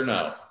 yes or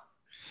no?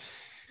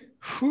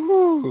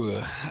 Whew.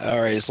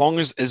 All right. As long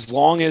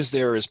as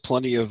there is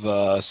plenty of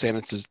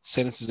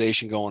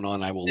sanitization going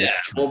on, I will lick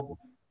the trophy. Well,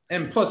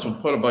 and plus we'll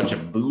put a bunch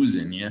of booze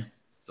in you,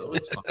 so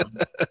it's fun.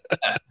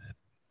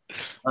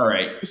 All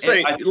right.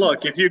 Say,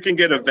 look, if you can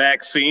get a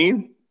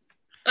vaccine,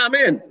 I'm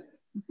in.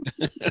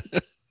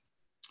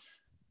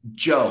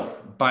 Joe,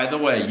 by the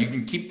way, you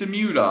can keep the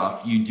mute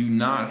off. You do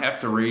not have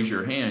to raise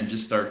your hand.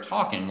 Just start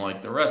talking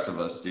like the rest of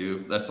us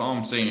do. That's all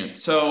I'm saying.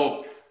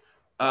 So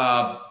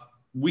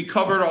we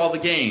covered all the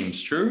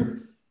games,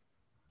 true?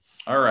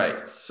 All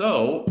right.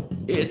 So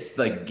it's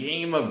the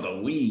game of the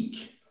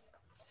week.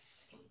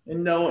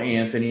 And no,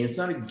 Anthony, it's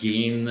not a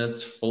game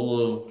that's full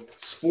of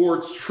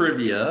sports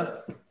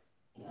trivia.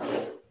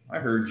 I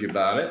heard you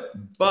about it.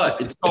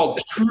 But it's called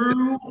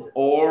True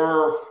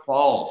or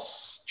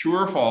False. True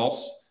or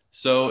false.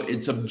 So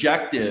it's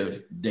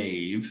objective,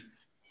 Dave.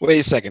 Wait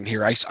a second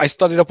here. I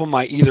studied up on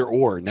my either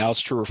or. Now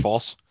it's true or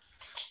false.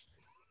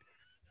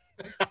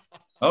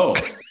 Oh,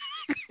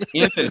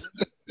 Anthony,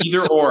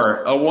 either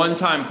or. A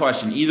one-time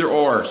question. Either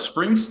or.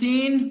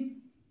 Springsteen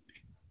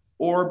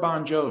or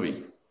Bon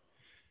Jovi?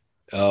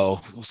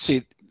 Oh, we'll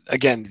see.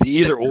 Again, the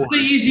either or. It's the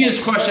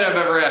easiest question I've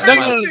ever asked.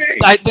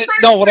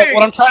 No, what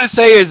I'm trying to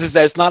say is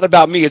that it's not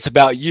about me. It's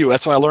about you.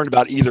 That's why I learned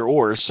about either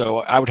or.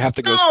 So I would have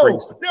to go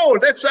Springsteen. No,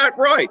 that's not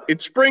right.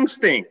 It's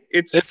Springsteen.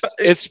 It's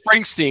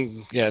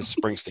Springsteen. Yes,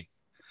 Springsteen.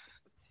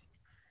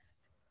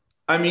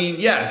 I mean,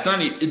 yeah, it's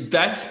not.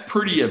 That's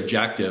pretty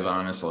objective,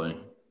 honestly.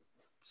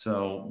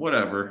 So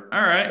whatever.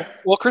 All right.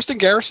 Well, Kristen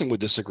Garrison would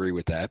disagree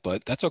with that,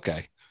 but that's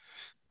okay.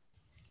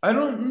 I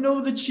don't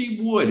know that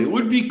she would. It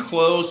would be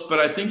close, but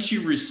I think she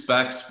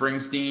respects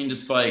Springsteen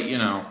despite,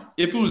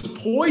 if it was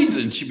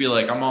Poison, she'd be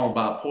like, I'm all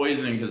about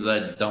Poison because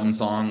that dumb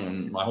song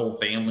and my whole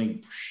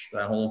family,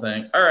 that whole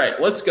thing. All right,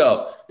 let's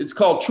go. It's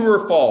called True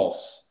or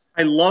False.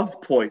 I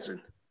love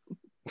Poison.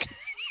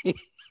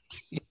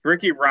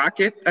 Ricky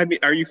Rocket? I mean,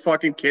 are you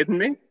fucking kidding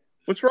me?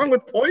 What's wrong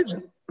with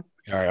Poison?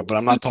 All right, but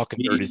I'm not talking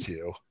dirty to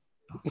you.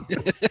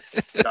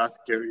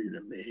 Talk dirty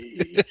to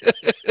me.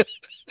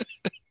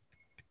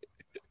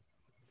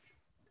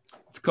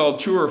 It's called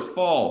True or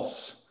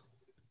False.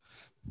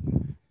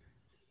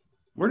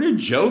 Where did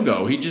Joe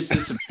go? He just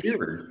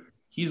disappeared.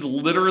 He's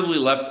literally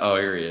left. Oh,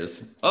 here he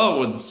is. Oh,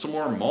 with some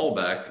more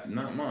Malbec.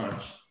 Not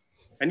much.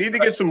 I need to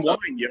get some wine,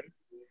 yo.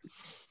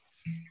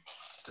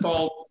 It's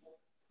called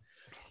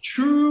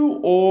True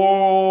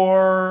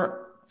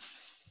or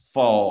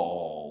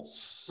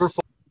False.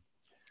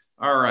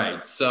 All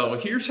right. So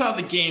here's how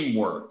the game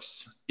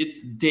works.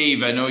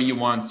 Dave, I know you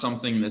want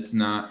something that's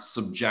not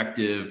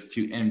subjective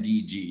to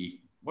MDG.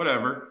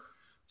 Whatever.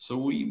 So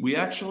we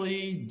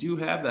actually do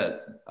have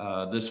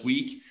that this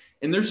week.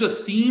 And there's a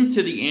theme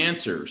to the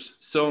answers.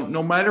 So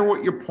no matter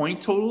what your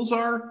point totals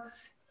are,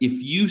 if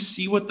you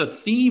see what the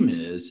theme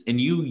is and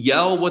you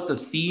yell what the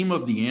theme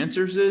of the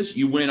answers is,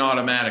 you win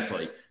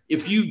automatically.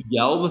 If you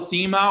yell the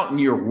theme out and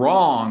you're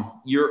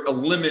wrong, you're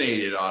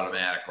eliminated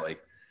automatically.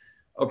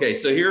 Okay,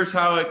 so here's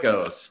how it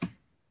goes.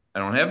 I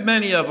don't have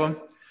many of them.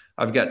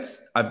 I've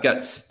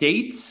got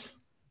states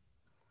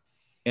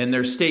and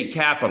their state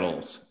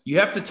capitals. You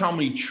have to tell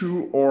me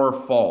true or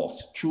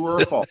false. True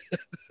or false.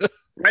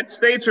 Red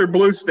states or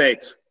blue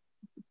states?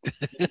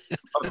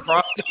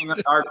 Across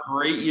our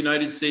great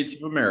United States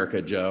of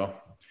America, Joe.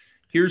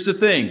 Here's the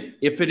thing.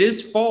 If it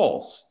is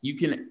false, you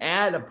can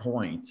add a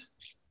point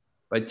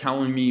by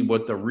telling me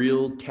what the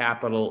real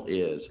capital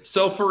is.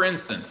 So, for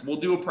instance, we'll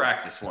do a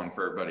practice one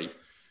for everybody.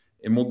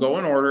 And we'll go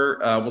in order.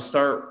 We'll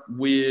start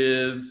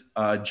with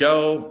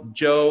Joe.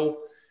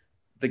 Joe,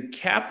 the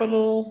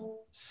capital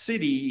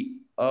city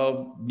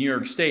of New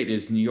York State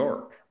is New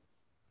York.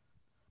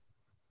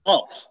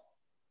 False.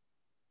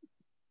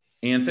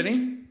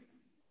 Anthony?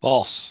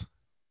 False.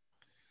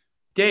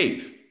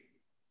 Dave?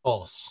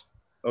 False.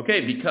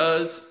 Okay,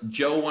 because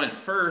Joe went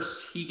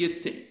first, he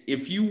gets to,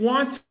 if you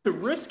want to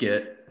risk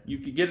it, you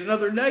could get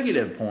another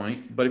negative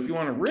point. But if you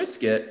want to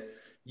risk it,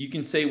 you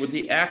can say what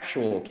the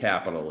actual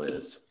capital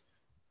is.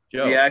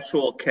 Joe. The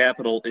actual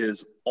capital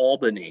is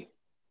Albany.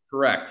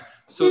 Correct.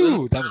 So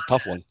Ooh, that was a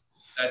tough one.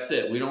 That's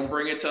it. We don't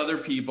bring it to other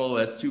people.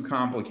 That's too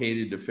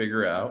complicated to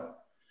figure out.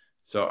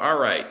 So, all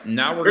right.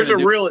 Now there's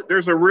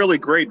a really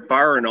great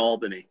bar in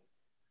Albany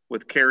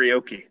with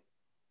karaoke.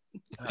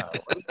 Oh,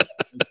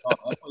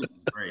 that place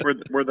is great.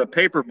 Where the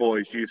Paper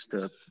Boys used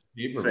to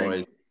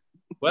sing.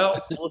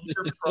 Well, we'll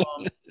hear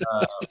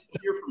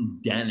from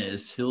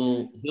Dennis.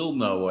 He'll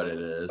know what it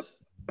is,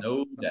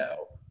 no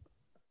doubt.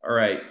 All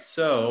right.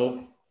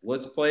 So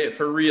let's play it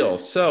for real.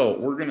 So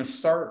we're going to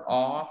start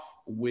off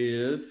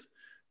with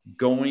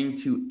going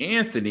to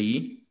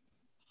Anthony,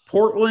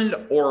 Portland,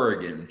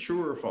 Oregon.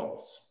 True or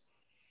false?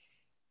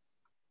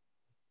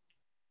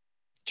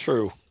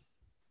 True.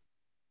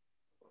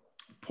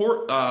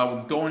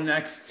 Going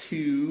next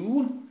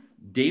to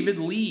David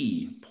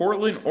Lee,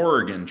 Portland,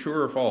 Oregon.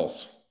 True or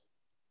false?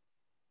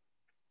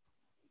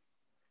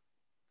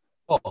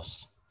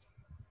 False.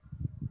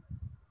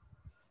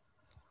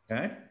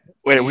 Okay.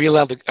 Wait, are we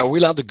allowed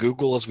to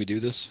Google as we do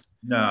this?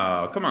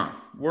 No, come on.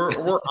 We're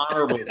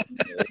honorable people.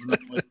 We're not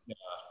like,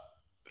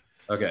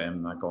 okay,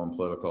 I'm not going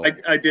political.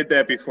 I did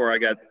that before I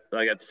got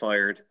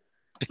fired.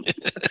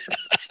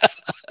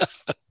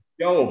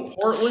 Yo,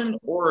 Portland,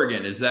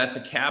 Oregon. Is that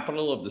the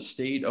capital of the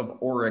state of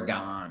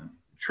Oregon?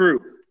 True.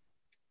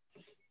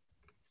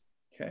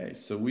 Okay,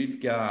 so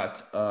we've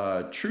got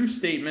a true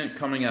statement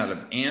coming out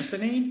of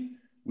Anthony.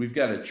 We've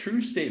got a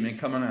true statement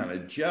coming out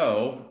of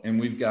Joe, and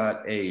we've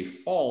got a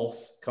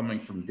false coming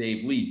from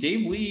Dave Lee.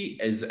 Dave Lee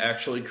is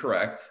actually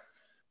correct.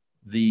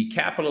 The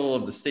capital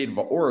of the state of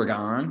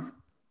Oregon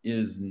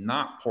is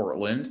not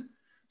Portland.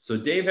 So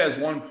Dave has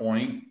 1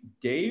 point.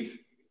 Dave,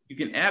 you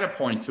can add a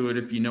point to it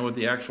if you know what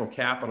the actual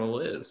capital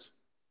is.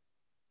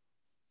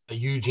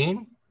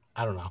 Eugene?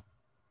 I don't know.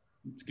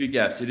 It's a good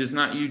guess. It is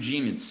not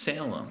Eugene. It's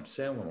Salem,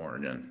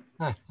 Oregon.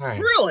 All right.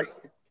 Really?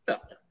 No,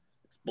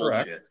 it's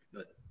Correct. bullshit.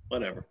 But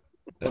whatever.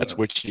 That's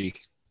witchy.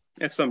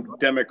 It's some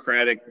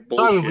Democratic So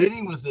I'm bullshit.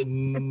 leading with the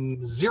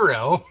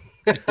 0.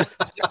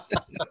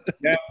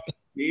 Yeah,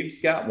 Dave's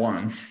got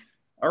 1.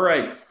 All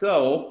right,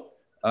 so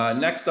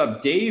next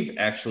up, Dave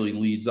actually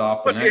leads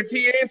off. But if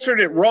he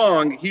answered it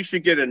wrong, he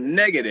should get a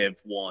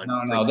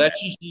 -1. No,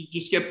 that's you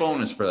just get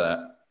bonus for that.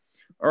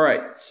 All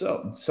right,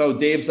 so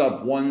Dave's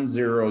up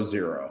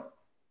 1-0-0.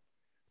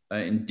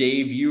 And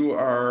Dave, you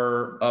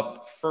are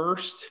up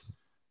first.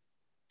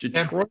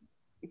 Detroit,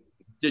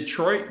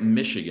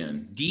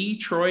 Michigan.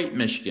 Detroit,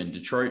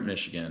 Michigan.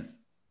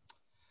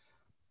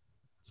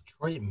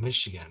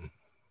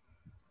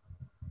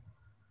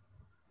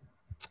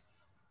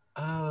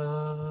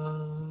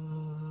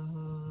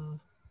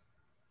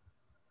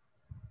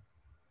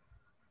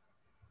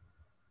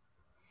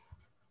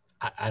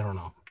 I don't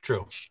know.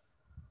 True.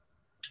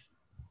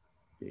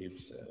 Dave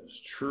says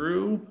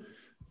true.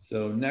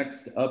 So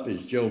next up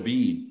is Joe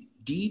B.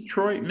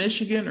 Detroit,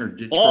 Michigan, or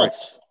Detroit?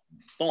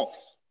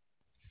 False.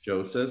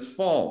 Joe says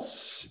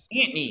false.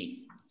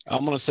 Anthony.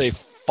 I'm going to say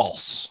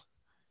false.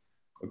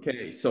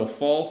 Okay, so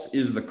false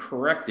is the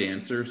correct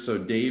answer. So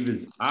Dave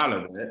is out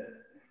of it.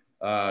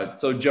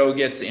 So Joe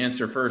gets to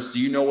answer first. Do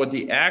you know what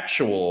the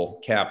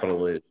actual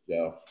capital is,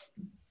 Joe?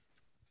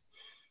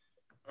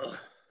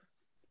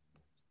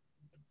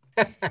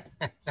 How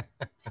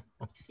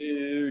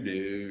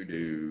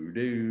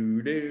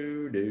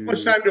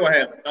much time do I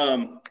have?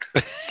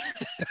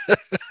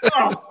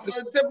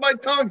 It's at my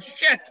tongue.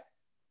 Shit.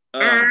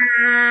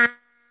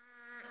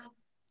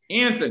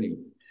 Anthony.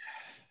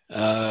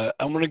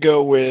 I'm going to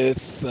go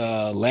with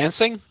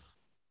Lansing.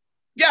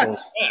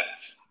 Yes.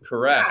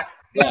 Correct.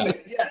 Damn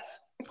it, yes.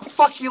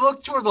 Fuck, he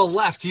looked toward the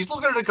left. He's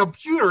looking at a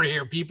computer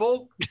here,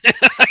 people.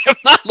 I'm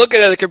not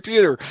looking at a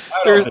computer.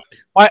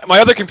 My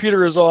other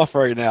computer is off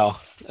right now.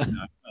 No, I'm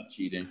not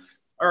cheating.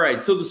 All right,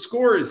 so the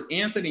score is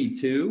Anthony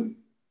 2.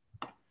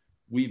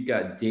 We've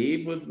got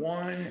Dave with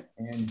 1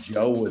 and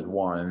Joe with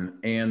 1.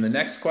 And the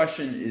next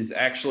question is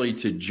actually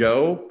to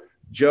Joe.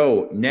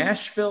 Joe,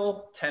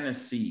 Nashville,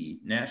 Tennessee.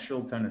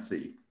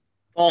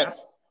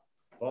 False.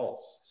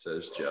 False,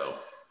 says Joe.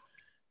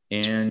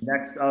 And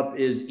next up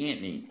is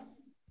Anthony.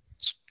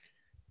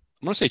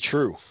 I'm going to say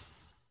true.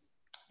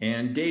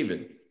 And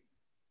David.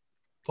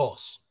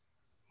 False.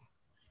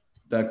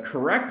 The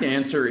correct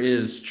answer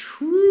is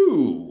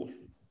true.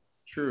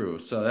 True.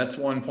 So that's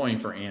 1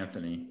 point for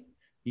Anthony.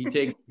 He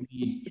takes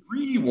the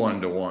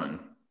 3-1-1.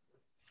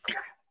 God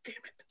damn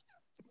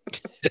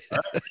it.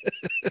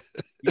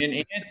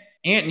 And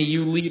Anthony,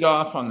 you lead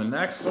off on the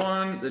next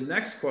one. The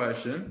next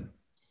question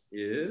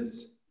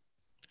is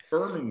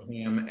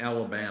Birmingham,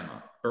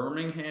 Alabama. I'm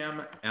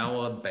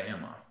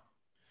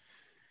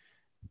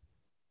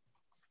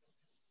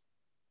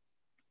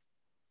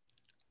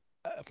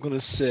going to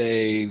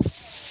say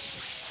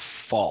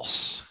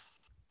false.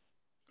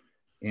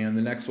 And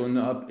the next one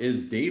up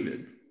is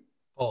David.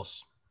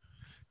 False.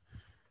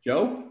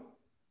 Joe?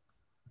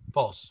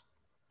 False.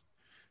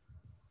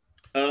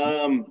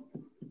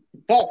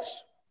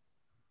 False.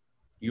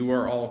 You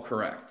are all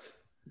correct.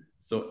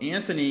 So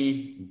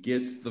Anthony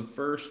gets the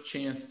first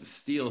chance to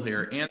steal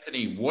here.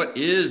 Anthony, what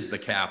is the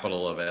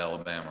capital of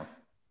Alabama?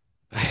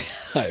 I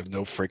have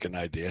no freaking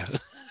idea.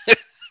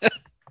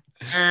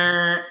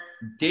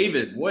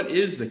 David, what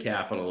is the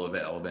capital of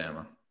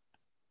Alabama?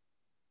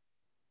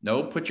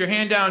 No, put your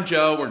hand down,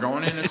 Joe. We're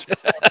going in.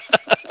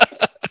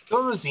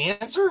 Don't know the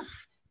answer?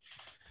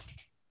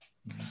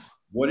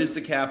 What is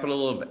the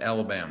capital of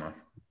Alabama?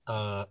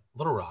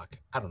 Little Rock.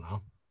 I don't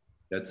know.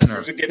 That's in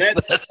our. There's a Gannett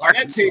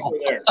paper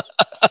there.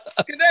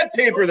 Gannett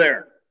paper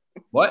there.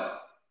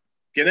 What?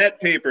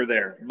 Gannett paper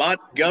there.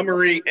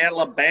 Montgomery,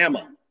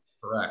 Alabama.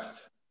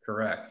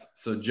 Correct.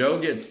 So Joe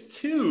gets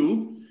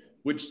 2,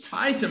 which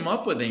ties him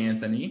up with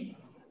Anthony.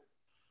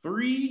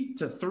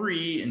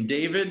 3-3. And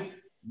David,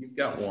 you've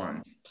got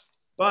 1.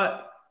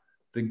 But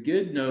the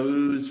good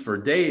news for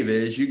Dave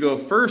is you go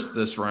first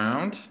this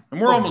round.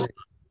 And we're almost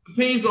 – the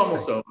pain's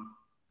almost over.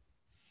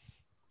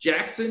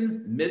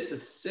 Jackson,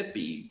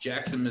 Mississippi,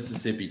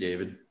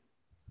 David.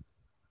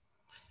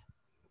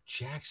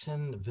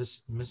 Jackson,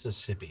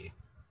 Mississippi.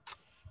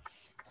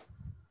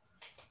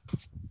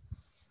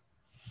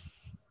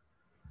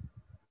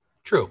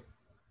 True.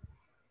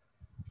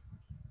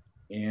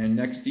 And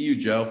next to you,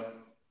 Joe.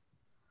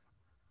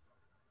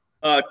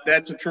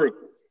 That's a true.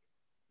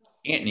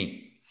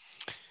 Anthony.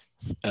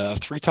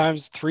 Three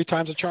times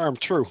a charm.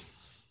 True.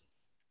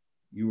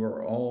 You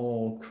are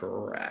all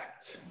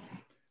correct.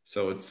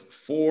 So it's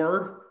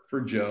 4 for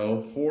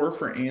Joe, 4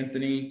 for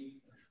Anthony,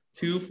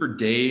 2 for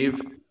Dave.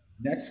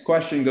 Next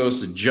question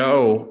goes to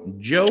Joe.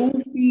 Joe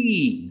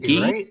B.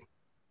 Right?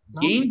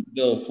 No.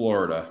 Gainesville,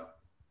 Florida.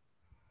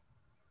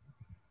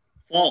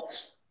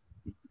 False.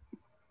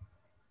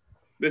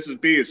 Mrs.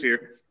 B is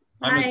here.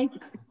 I'm Hi.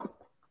 I'm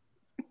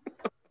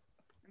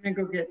gonna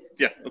go get.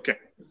 Yeah, okay.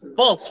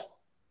 False.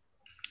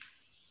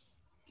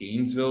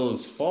 Gainesville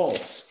is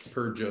false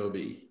per Joe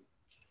B.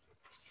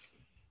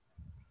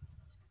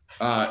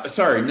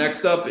 Sorry,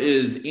 next up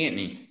is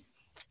Anthony.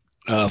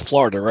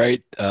 Florida,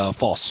 right?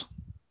 False.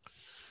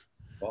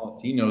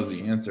 False. He knows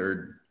the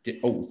answer.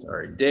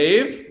 Sorry.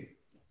 Dave?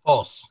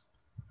 False.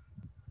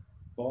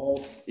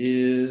 False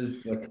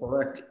is the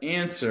correct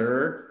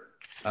answer.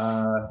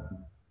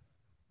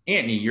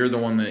 Anthony, you're the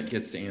one that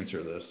gets to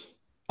answer this.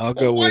 I'll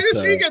go Why with.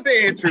 does he get to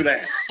answer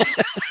that?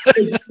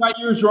 You got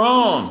yours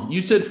wrong.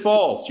 You said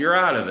false. You're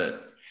out of it.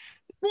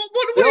 Well,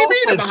 what We do you all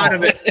mean said I'm out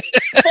of it?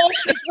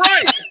 False is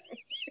right.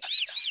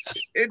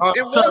 It So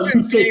you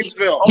wasn't said-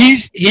 Gainesville.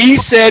 He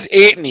said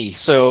Anthony,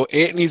 so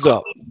Anthony's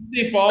up.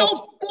 Say false.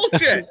 No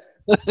bullshit.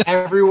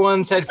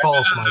 Everyone said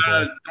false,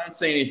 Michael. Don't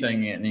say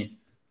anything, Anthony.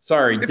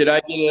 Sorry. Did I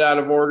get it out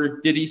of order?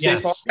 Did he say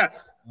Yes. false?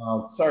 Yes.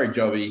 Oh, sorry,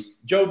 Joby.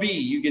 Joby,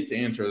 you get to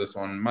answer this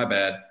one. My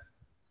bad.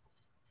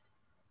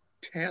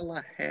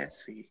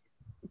 Tallahassee.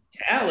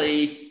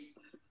 Tally.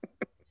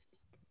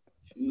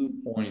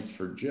 2 points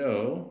for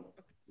Joe.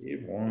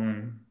 Gave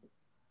 1.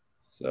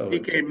 So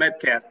DK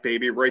Metcalf,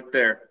 baby, right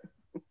there.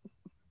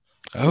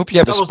 I hope you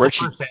have a That was the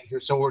spreadsheet. first answer.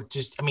 So we're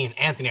just,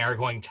 Anthony and I are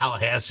going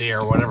Tallahassee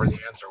or whatever the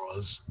answer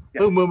was.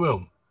 Boom, boom,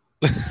 boom.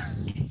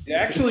 it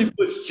actually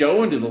pushed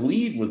Joe into the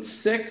lead with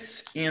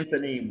 6,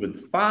 Anthony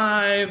with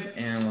 5,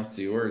 and let's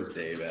see, where's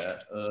Dave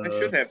at? I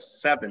should have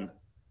 7.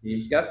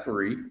 He's got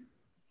 3.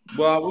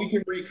 Well, we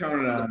can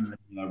recount it on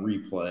the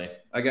replay.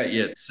 I got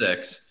you at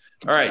 6.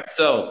 All right,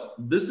 so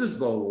this is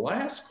the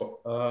last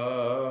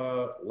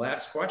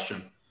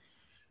question.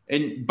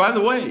 And by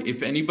the way,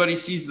 if anybody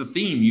sees the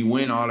theme, you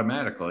win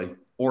automatically,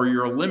 or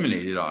you're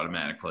eliminated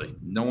automatically.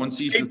 No one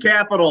sees the 8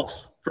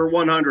 Capitals for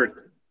 100.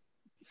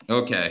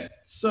 Okay,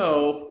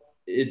 so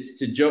it's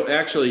to Joe.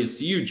 Actually, it's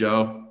to you,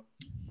 Joe.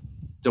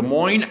 Des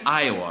Moines,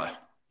 Iowa.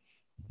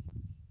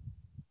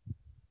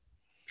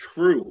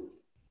 True.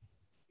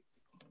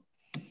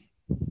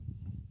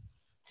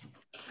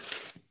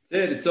 That's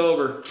it. It's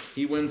over.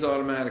 He wins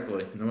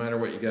automatically, no matter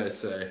what you guys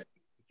say.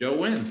 Joe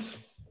wins.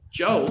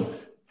 Joe,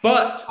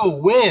 but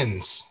Oh,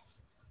 wins.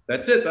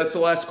 that's it. That's the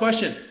last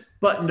question.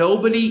 But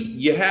nobody,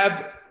 you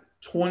have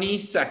 20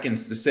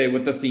 seconds to say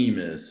what the theme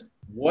is.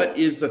 What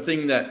is the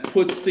thing that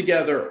puts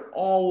together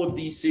all of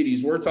these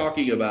cities we're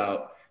talking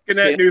about?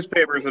 Gannett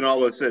newspapers in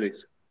all those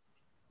cities.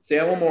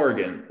 Salem,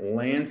 Oregon,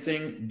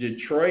 Lansing,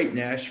 Detroit,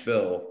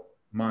 Nashville,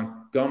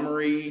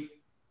 Montgomery,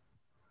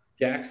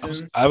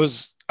 Jackson. I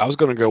was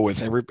going to go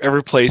with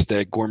every place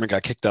that Gorman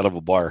got kicked out of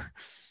a bar.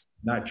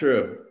 Not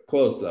true.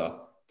 Close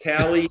though.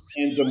 Tally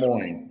and Des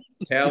Moines.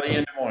 Tally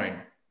and Des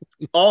Moines.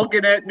 All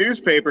Gannett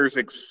newspapers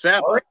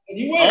except All right,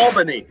 you win.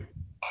 Albany.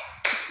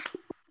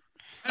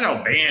 I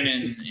know Van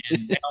and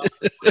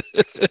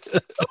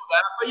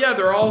but yeah,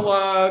 they're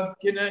all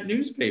Gannett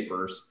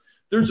newspapers.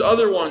 There's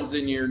other ones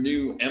in your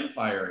new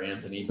empire,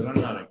 Anthony, but I'm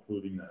not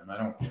including them. I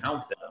don't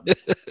count them.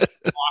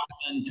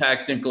 Boston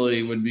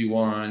technically would be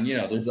one. You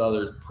know, there's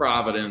others,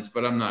 Providence,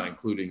 but I'm not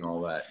including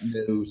all that.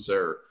 No,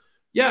 sir.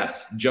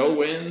 Yes, Joe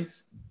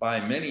wins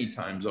by many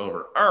times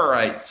over. All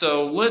right,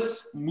 so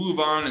let's move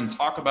on and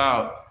talk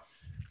about,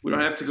 we don't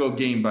have to go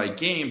game by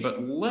game,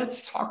 but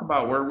let's talk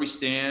about where we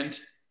stand.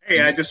 Hey,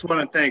 I just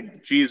want to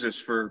thank Jesus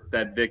for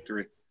that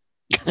victory.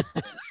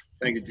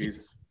 Thank you,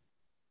 Jesus.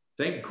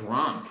 Thank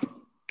Gronk.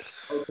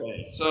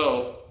 Okay,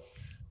 so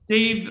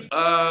Dave,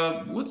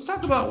 let's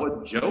talk about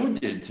what Joe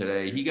did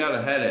today. He got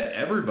ahead of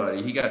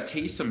everybody. He got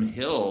Taysom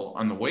Hill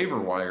on the waiver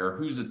wire,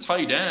 who's a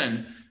tight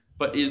end,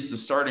 but is the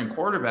starting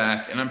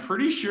quarterback. And I'm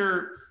pretty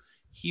sure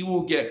he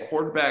will get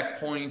quarterback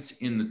points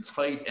in the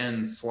tight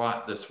end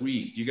slot this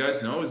week. Do you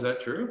guys know? Is that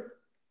true?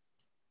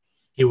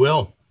 He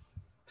will.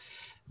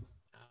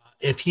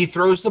 If he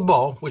throws the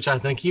ball, which I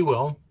think he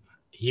will,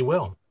 he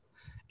will.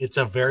 It's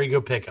a very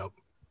good pickup.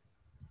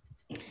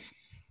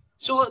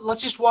 So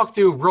let's just walk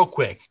through real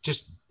quick.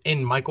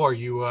 Michael, are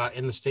you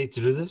in the state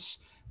to do this?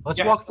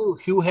 Let's walk through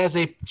who has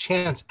a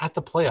chance at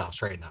the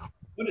playoffs right now.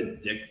 What a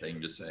dick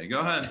thing to say. Go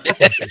ahead.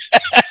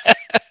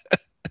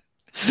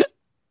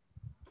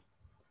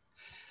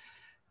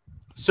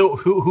 So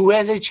who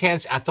has a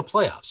chance at the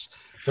playoffs?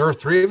 There are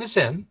 3 of us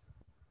in,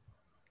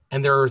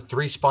 and there are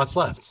 3 spots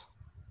left.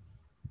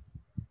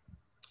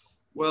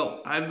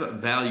 Well, I've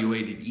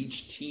evaluated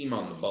each team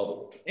on the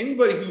bubble.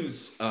 Anybody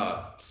who's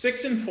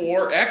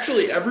 6-4,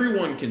 actually,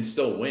 everyone can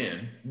still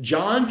win.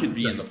 John could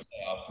be in the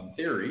playoffs in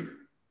theory,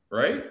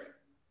 right?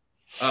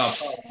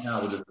 Probably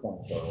not with this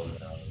point total.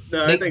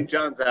 No, I think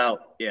John's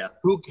out. Yeah.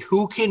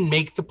 Who can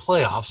make the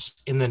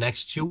playoffs in the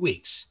next 2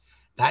 weeks?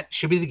 That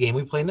should be the game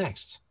we play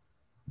next.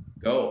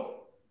 Go.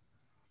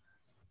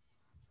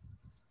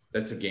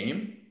 That's a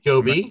game?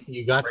 Joby,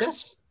 you got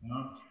this?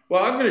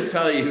 Well, I'm going to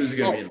tell you who's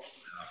going to be in the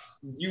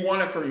playoffs. Do you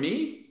want it from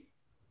me?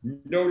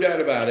 No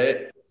doubt about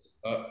it.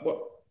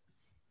 Well,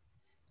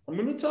 I'm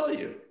going to tell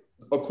you.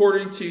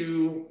 According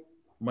to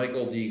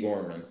Michael D.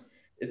 Gorman,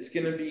 it's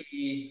going to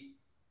be,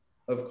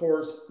 of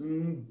course,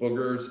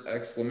 Boogers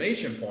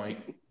exclamation point,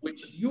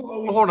 which you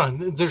always. Hold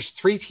on. There's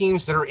 3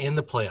 teams that are in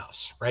the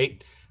playoffs,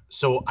 right?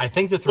 So I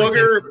think the 3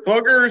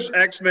 Boogers,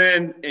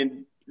 X-Men,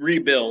 and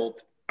Rebuild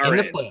are in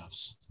the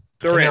playoffs.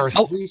 They're and in.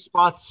 there are 3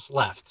 spots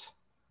left.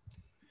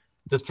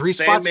 The 3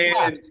 spots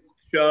Sandman, left.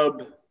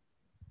 Chubb,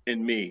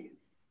 and me.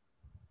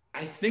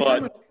 I think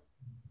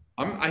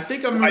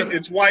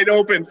it's wide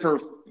open for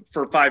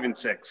 5 and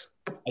 6.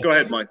 Go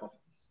ahead, Michael.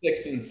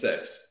 6 and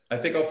 6. I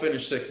think I'll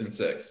finish 6 and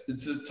 6.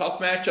 It's a tough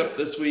matchup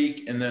this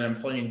week, and then I'm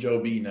playing Joe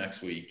B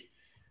next week.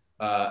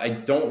 I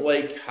don't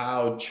like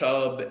how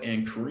Chubb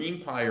and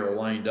Kareem Pie are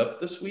lined up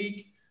this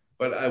week,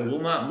 but I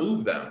will not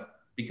move them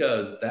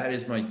because that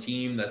is my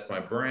team. That's my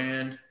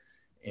brand,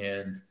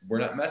 and we're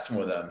not messing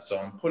with them. So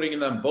I'm putting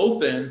them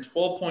both in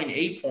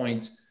 12.8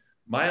 points.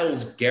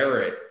 Myles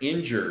Garrett,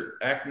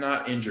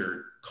 not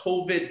injured,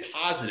 COVID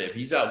positive.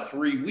 He's out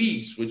 3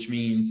 weeks, which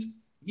means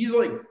he's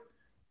like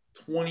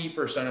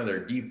 20% of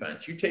their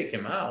defense. You take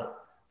him out,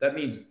 that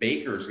means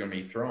Baker's going to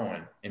be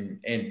throwing. And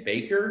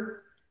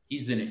Baker,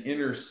 he's an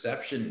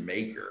interception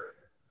maker.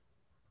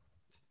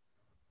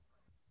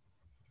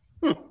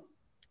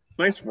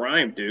 Nice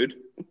rhyme, dude.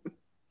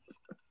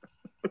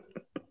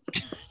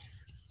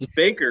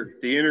 Baker,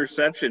 the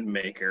interception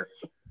maker.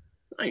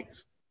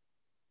 Nice.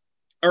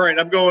 All right,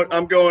 I'm going.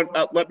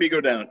 Let me go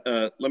down.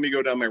 Let me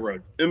go down my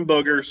road.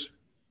 Boogers,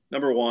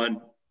 number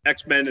 1.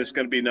 X-Men is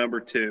going to be number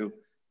 2.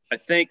 I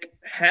think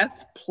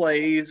Hef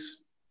plays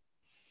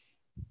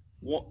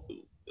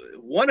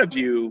one of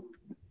you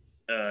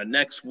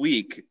next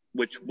week,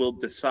 which will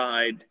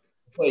decide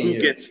who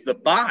gets the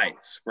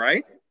buys,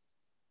 right?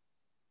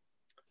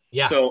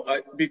 Yeah. So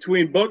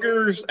between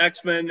Boogers,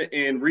 X-Men,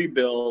 and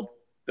Rebuild,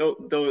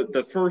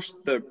 the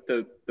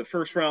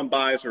first round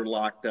buys are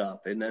locked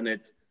up, and then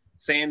it's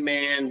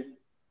Sandman,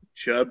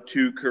 Chubb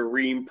to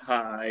Kareem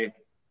Pie.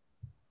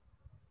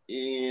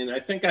 And I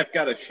think I've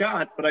got a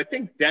shot, but I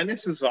think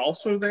Dennis is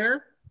also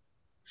there.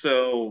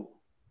 So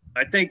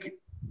I think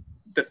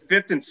the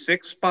 5th and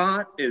 6th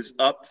spot is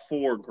up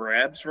for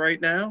grabs right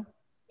now.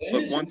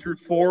 But 1 through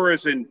 4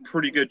 is in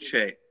pretty good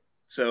shape.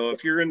 So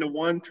if you're in the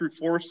 1 through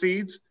 4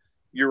 seeds,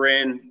 you're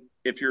in.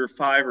 If you're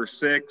 5 or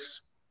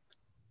 6,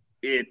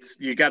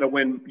 you got to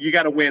win. You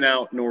got to win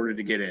out in order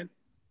to get in.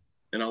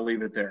 And I'll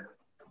leave it there.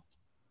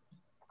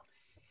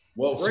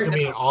 Well, it's going to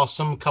be an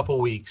awesome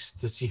couple weeks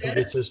to see who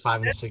gets those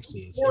 5 and 6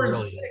 seeds. It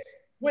really is.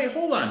 Wait,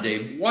 hold on,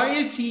 Dave. Why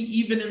is he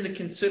even in the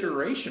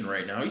consideration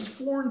right now? He's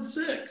 4 and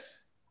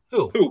 6.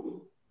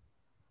 Who?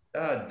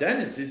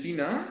 Dennis, is he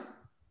not?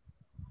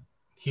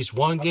 He's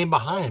 1 game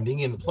behind being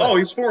in the playoffs. Oh,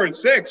 he's 4 and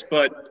 6,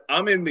 but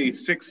I'm in the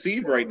 6th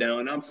seed right now,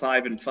 and I'm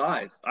 5 and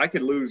 5. I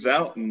could lose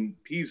out, and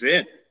he's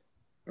in,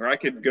 or I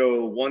could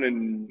go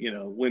win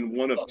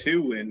 1 of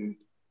 2, and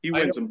he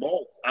wins them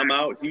both. I'm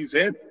out, he's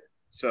in.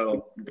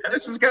 So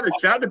Dennis has got a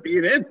shot at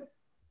being in.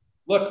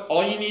 Look,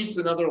 all you need is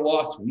another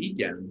lost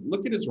weekend.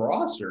 Look at his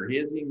roster. He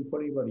hasn't even put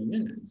anybody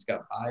in. He's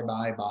got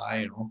bye,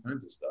 and all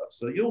kinds of stuff.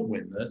 So you'll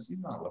win this. He's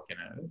not looking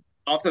at it.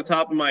 Off the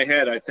top of my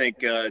head, I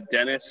think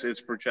Dennis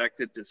is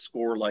projected to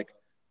score like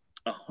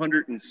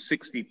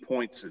 160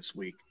 points this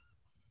week.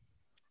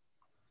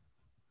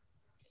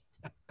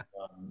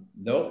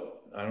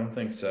 Nope, I don't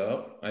think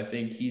so. I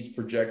think he's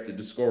projected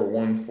to score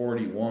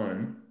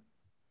 141.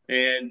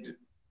 And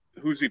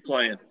who's he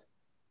playing?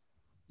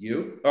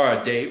 You?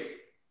 Dave.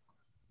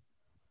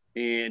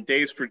 And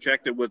Dave's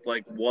projected with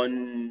like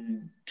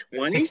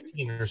 120?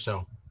 16 or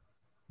so.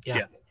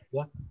 Yeah.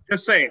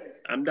 Just saying.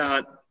 I'm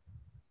not.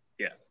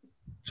 Yeah.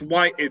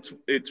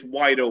 It's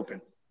wide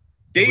open.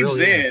 Dave's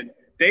really in.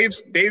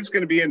 Dave's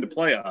going to be in the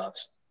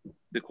playoffs.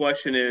 The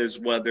question is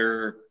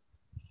whether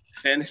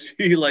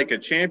Fantasy Like a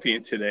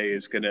Champion today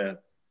is going to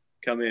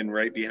come in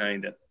right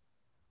behind him.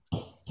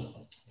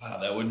 Wow,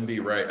 that wouldn't be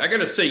right. I got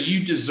to say,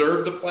 you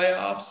deserve the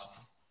playoffs.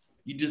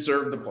 You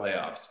deserve the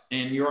playoffs,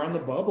 and you're on the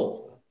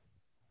bubble.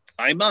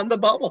 I'm on the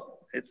bubble.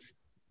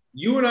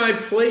 You and I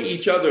play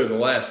each other the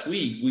last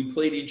week. We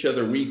played each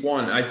other week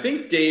 1. I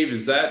think, Dave,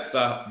 is that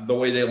the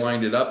way they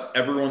lined it up?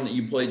 Everyone that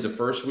you played the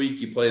first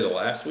week, you play the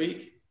last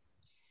week?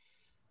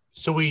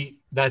 So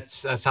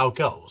that's how it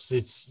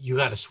goes. You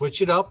got to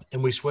switch it up,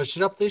 and we switched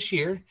it up this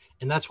year,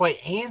 and that's why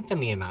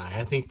Anthony and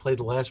I think, played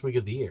the last week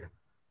of the year.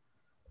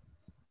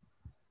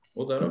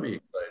 Well, that'll be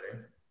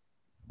exciting.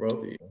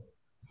 Both of you.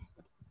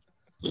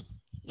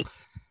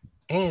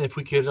 And if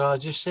we could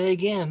just say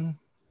again,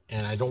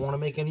 and I don't want to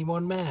make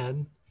anyone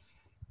mad,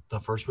 the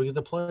first week of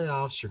the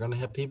playoffs, you're going to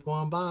have people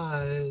on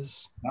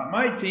buys. Not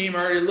my team.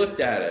 I already looked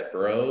at it,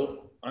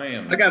 bro.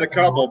 I got a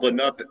couple, but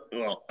nothing.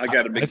 Well, I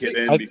got to get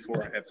in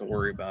before I have to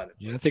worry about it.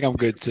 Yeah, I think I'm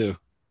good too.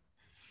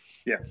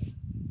 Yeah.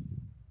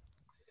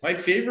 My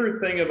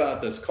favorite thing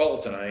about this call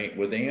tonight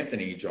with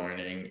Anthony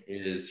joining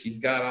is he's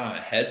got on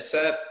a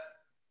headset.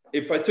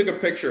 If I took a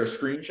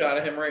screenshot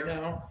of him right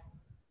now,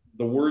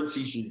 the words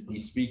he should be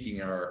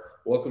speaking are,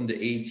 "Welcome to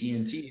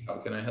AT&T. How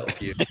can I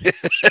help you?"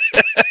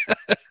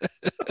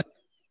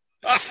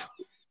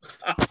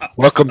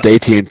 Welcome to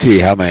AT&T.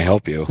 How may I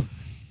help you?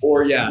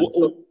 Or yeah.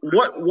 So,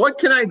 what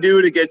can I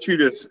do to get you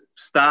to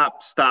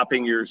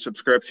stopping your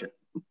subscription?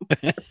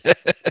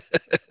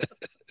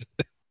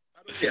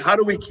 How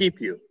do we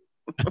keep you?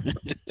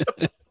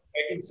 I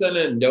can send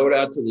a note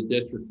out to the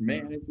district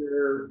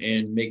manager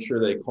and make sure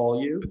they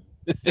call you.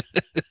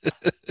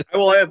 I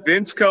will have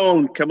Vince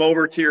Cohn come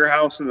over to your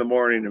house in the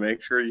morning to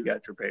make sure you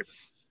got your paper.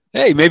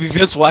 Hey, maybe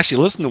Vince will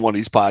actually listen to one of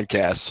these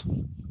podcasts.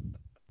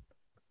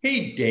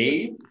 Hey,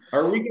 Dave,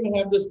 are we going to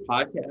have this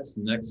podcast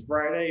next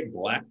Friday,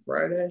 Black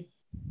Friday?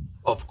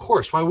 Of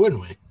course. Why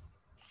wouldn't we?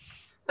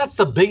 That's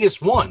the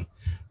biggest one.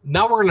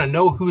 Now we're going to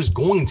know who's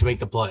going to make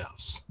the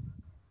playoffs.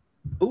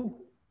 Ooh.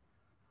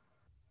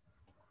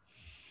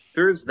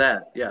 There's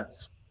that,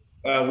 yes.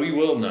 We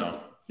will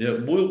know. Yeah,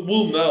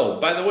 we'll know.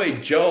 By the way,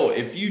 Joe,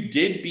 if you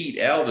did beat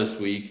Al this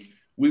week,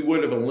 we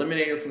would have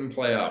eliminated from the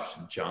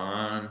playoffs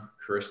John,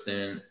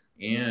 Kristen,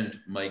 and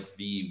Mike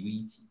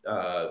V.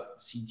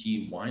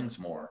 CT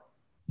Winesmore.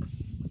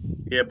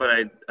 Yeah,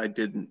 but I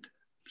didn't.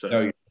 So.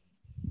 No,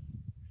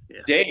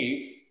 yeah.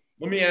 Dave,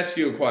 let me ask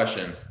you a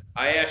question.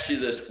 I asked you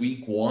this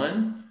week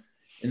 1,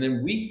 and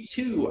then week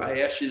 2, I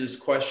asked you this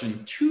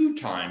question 2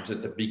 times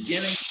at the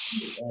beginning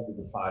of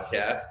the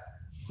podcast.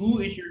 Who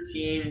is your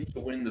team to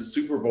win the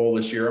Super Bowl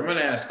this year? I'm going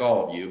to ask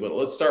all of you, but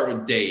let's start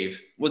with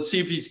Dave. Let's see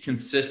if he's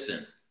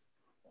consistent.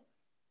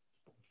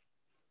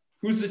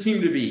 Who's the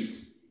team to beat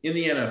in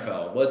the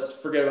NFL? Let's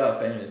forget about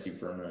fantasy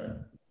for a minute.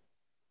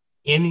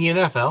 In the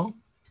NFL?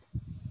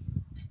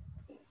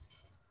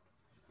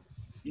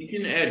 You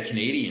can add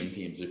Canadian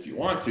teams if you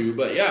want to,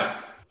 but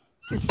yeah.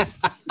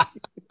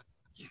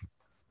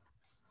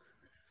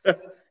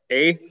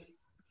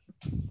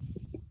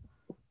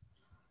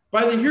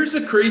 Here's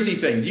the crazy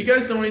thing. Do you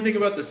guys know anything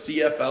about the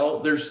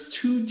CFL? There's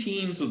 2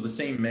 teams with the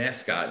same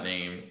mascot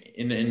name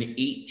in an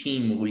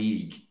 8-team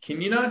league.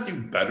 Can you not do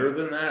better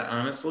than that,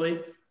 honestly?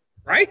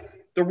 Right?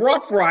 The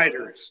Rough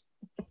Riders.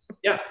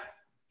 Yeah.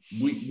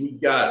 We've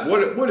got,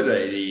 what are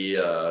they?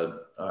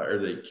 Are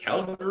they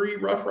Calgary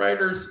Rough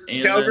Riders?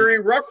 And Calgary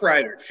Rough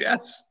Riders,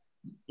 yes.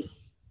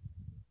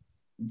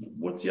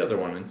 What's the other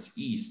one? It's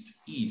East.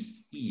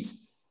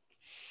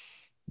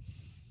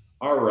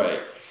 All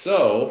right.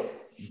 So,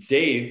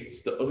 Dave,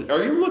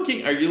 are you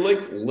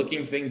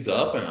looking things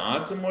up and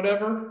odds and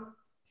whatever?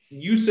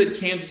 You said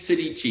Kansas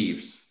City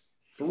Chiefs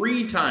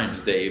 3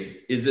 times, Dave.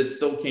 Is it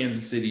still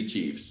Kansas City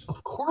Chiefs?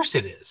 Of course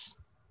it is.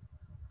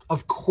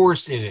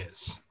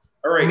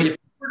 All right.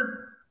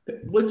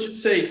 Let's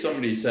just say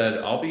somebody said,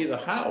 "I'll be the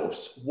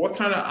house." What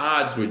kind of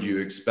odds would you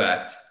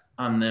expect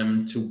on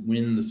them to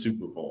win the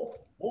Super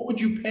Bowl? What would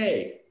you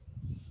pay?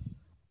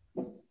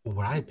 What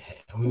would I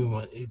pay? I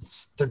mean,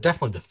 they're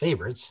definitely the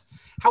favorites.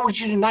 How would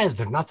you deny that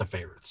they're not the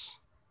favorites?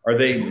 Are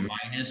they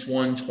minus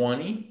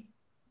 120?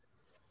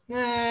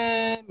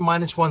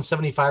 Minus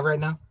 175 right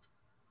now.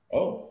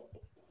 Oh.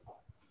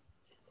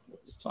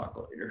 Let's talk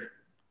later.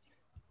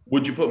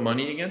 Would you put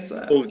money against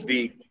that? Oh,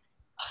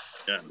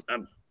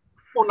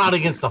 well, not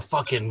against the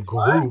fucking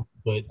group,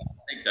 but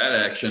take that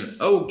action.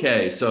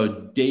 Okay, so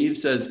Dave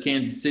says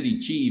Kansas City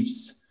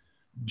Chiefs.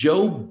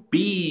 Joe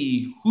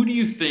B, who do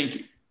you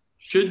think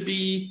should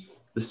be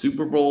the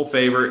Super Bowl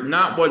favorite?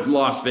 Not what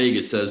Las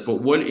Vegas says,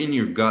 but what in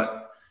your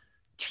gut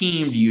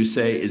team do you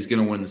say is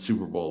going to win the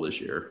Super Bowl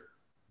this year?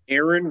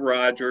 Aaron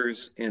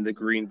Rodgers and the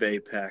Green Bay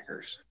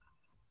Packers.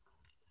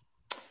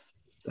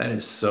 That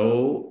is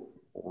so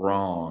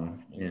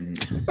wrong.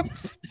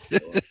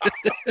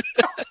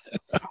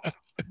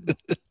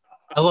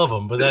 I love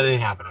them, but that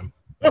ain't happening.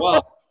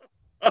 Well,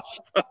 okay,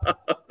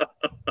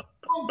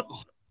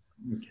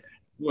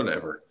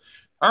 whatever.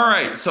 All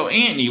right, so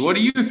Anthony, what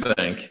do you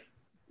think?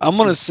 I'm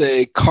going to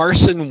say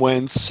Carson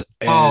Wentz.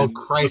 Oh,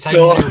 Christ. I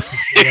knew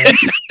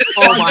that.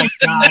 Oh, my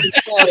God.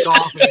 Fuck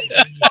off, Anthony.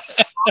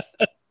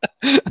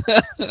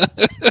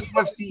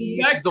 UFC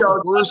is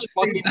the worst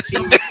fucking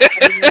team.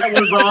 That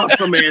was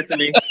awesome,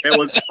 Anthony. That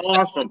was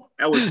awesome.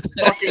 That was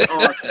fucking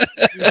awesome.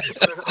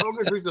 I'm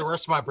going to drink the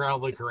rest of my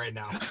brown liquor right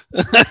now.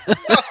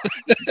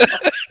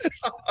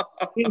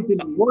 Anthony,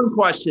 one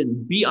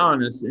question. Be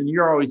honest, and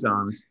you're always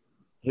honest.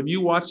 Have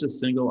you watched a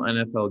single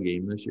NFL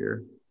game this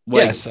year?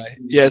 Yes,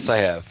 I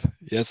have.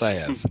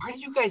 Why do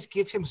you guys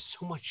give him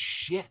so much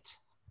shit?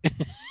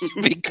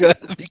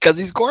 because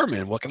he's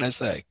Gorman. What can I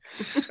say?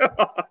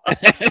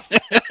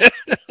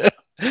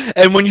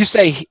 And when you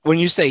say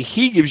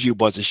he gives you a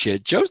bunch of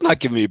shit, Joe's not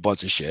giving me a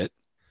bunch of shit.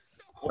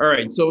 All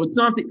right, so it's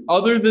not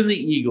other than the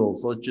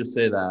Eagles. Let's just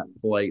say that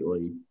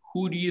politely.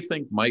 who do you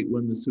think might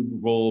win the Super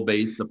Bowl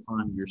based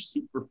upon your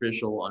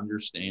superficial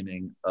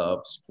understanding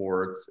of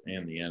sports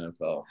and the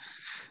NFL?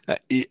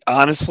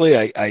 Honestly,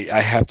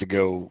 I have to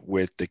go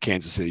with the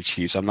Kansas City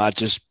Chiefs. I'm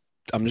just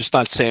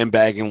not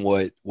sandbagging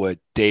what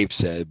Dave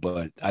said,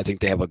 but I think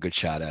they have a good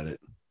shot at it.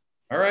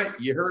 All right,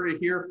 you heard it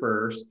here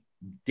first.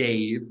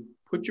 Dave,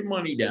 put your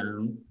money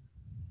down.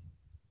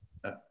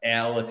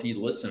 Al, if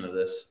you listen to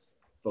this,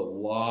 the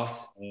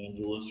Los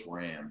Angeles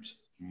Rams.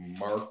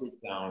 Mark it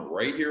down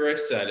right here. I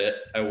said it.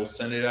 I will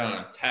send it out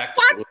on text.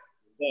 What?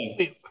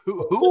 Wait,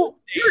 who?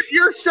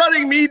 You're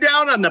shutting me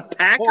down on the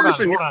Packers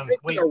Hold on.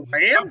 Wait, the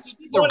Rams?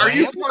 The Are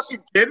you Rams?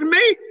 fucking kidding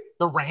me?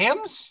 The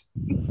Rams?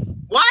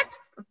 What?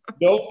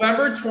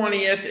 November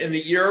 20th, in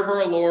the year of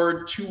our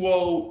Lord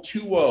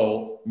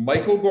 2020,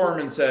 Michael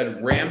Gorman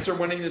said, Rams are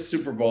winning the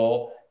Super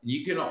Bowl.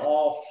 You can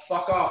all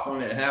fuck off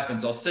when it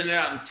happens. I'll send it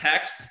out in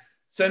text.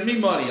 Send me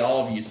money,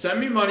 all of you. Send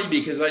me money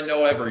because I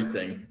know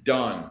everything.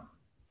 Done.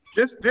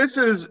 This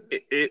is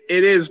it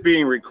is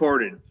being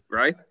recorded,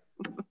 right?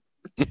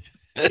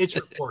 It's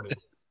recorded.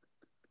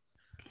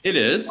 It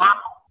is. Wow.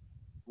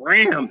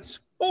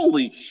 Rams.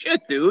 Holy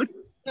shit, dude.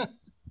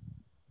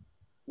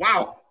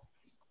 Wow.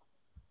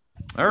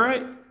 All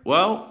right.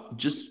 Well,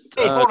 just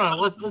Hey, hold on.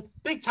 Let's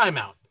big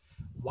timeout.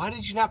 Why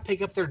did you not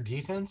pick up their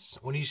defense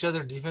when you said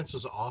their defense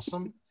was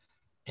awesome,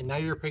 and now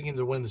you're picking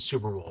to win the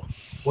Super Bowl?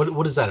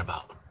 What is that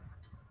about?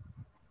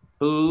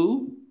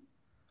 who?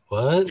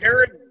 What?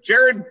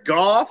 Jared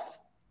Goff,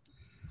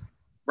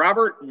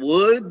 Robert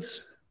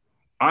Woods.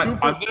 I'm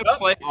going to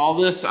play all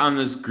this on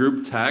this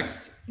group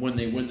text when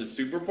they win the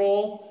Super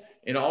Bowl,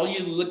 and all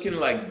you looking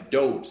like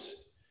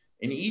dopes.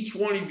 And each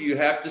one of you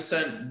have to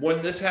send,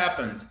 when this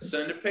happens,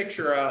 send a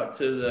picture out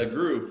to the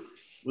group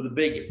with a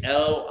big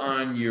L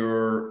on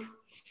your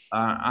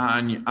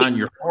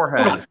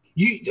forehead.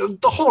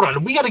 Hold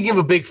on. We got to give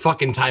a big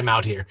fucking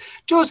timeout here.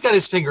 Joe's got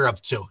his finger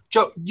up too.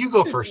 Joe, you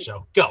go first,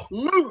 Joe. Go.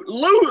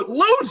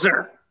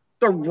 Loser.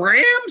 The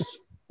Rams?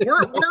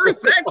 Where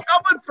is that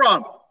coming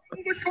from?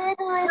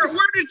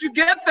 Where did you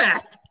get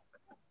that?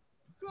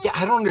 Yeah,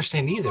 I don't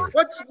understand either.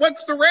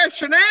 What's the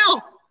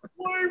rationale?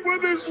 Play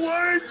with his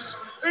legs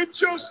and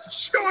just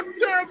chuck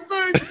that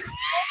thing.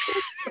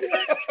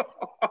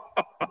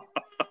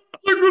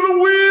 They're gonna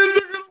win.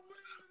 They're gonna win.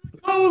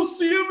 I will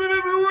see them, and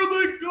everywhere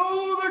they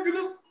go, they're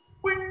gonna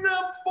wing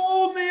that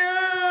ball in the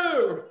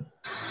air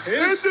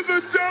into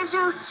the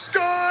desert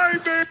sky,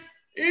 man.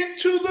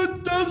 Into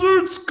the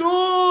desert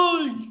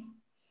sky.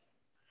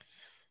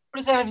 What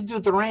does that have to do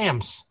with the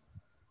Rams?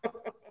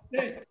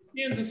 Hey,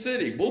 Kansas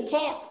City. We'll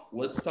talk.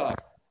 Let's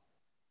talk.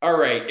 All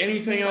right.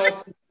 Anything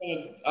else?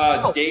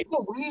 Dave?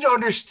 No, we need to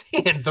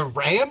understand. The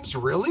Rams,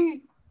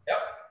 really? Yep.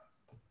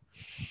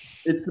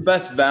 It's the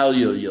best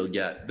value you'll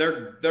get.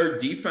 Their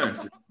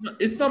defense,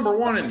 it's number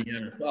one in the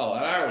NFL,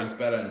 and I always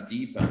bet on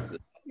defenses.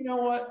 You know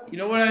what? You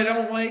know what I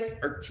don't like?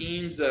 Are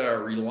teams that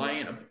are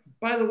reliant.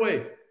 By the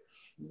way,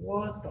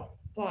 what the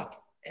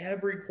fuck?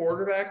 Every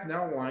quarterback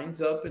now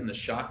lines up in the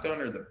shotgun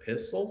or the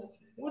pistol.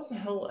 What the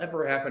hell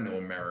ever happened to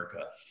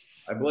America?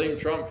 I blame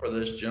Trump for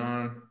this,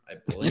 John. I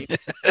blame.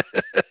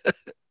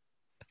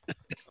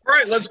 All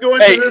right, let's go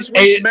into this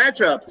week's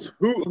matchups.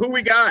 Who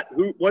we got?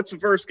 What's the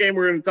first game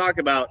we're going to talk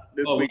about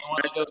this week's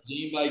matchup?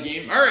 Game by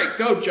game. All right,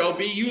 go, Joe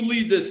B. You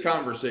lead this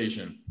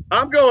conversation.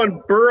 I'm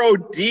going Burrow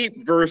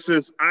Deep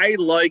versus I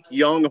Like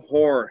Young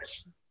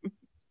Horse.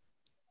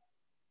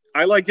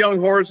 I Like Young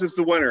Horse is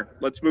the winner.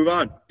 Let's move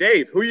on.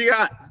 Dave, who you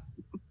got?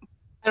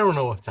 I don't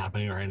know what's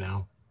happening right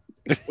now.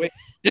 Wait,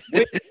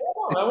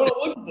 hold on. I want to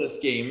look at this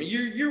game.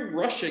 You're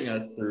rushing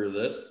us through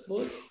this.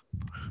 Let's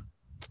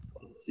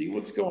see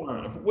what's going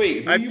on.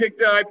 Wait, I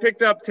picked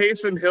up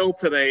Taysom Hill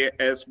today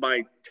as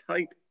my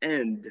tight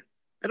end.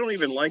 I don't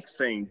even like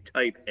saying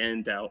tight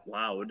end out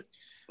loud.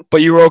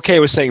 But you were okay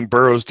with saying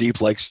Burrow's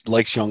Deep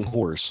likes Young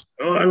Horse.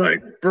 Oh, I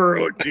like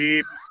Burrow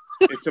Deep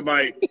into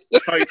my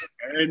tight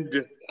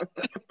end.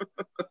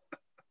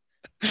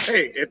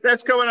 Hey, if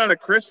that's coming out of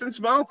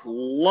Kristen's mouth,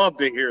 love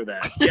to hear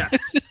that. Yeah.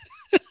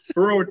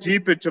 Burrow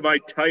Deep into my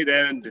tight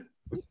end.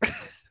 PG,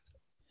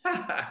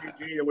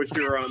 I wish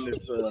you were on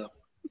this.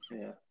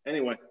 Yeah.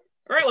 Anyway.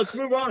 All right, let's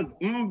move on.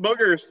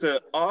 Boogers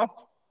to off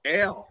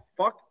Al.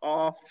 Fuck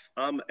off.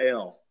 I'm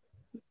Al.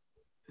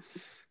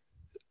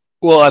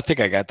 Well, I think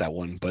I got that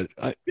one, but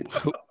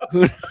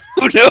who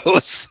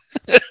knows?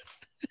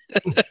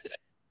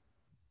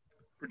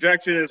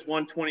 Projection is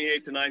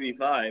 128 to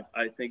 95.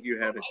 I think you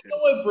have it too. I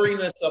know I bring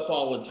this up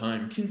all the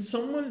time. Can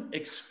someone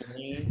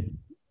explain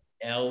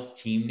Al's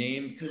team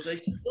name? Because I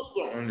still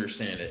don't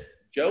understand it.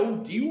 Joe,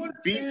 do you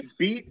understand?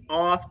 Beat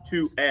off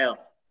to Al.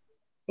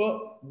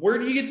 But where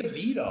do you get the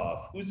beat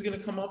off? Who's going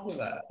to come up with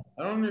that?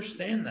 I don't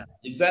understand that.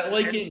 Is that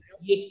like an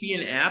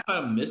ESPN app?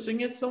 I'm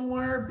missing it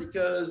somewhere?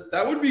 Because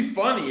that would be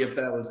funny if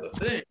that was the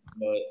thing,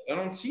 but I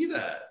don't see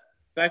that.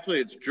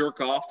 Actually, it's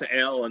jerk off to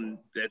Al, and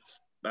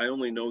I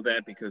only know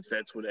that because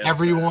that's what Al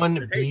Everyone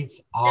said.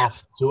 beats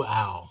off to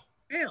Al.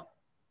 Al.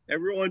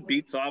 Everyone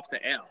beats off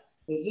to Al.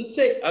 Does this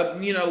say, I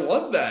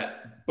love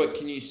that, but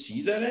can you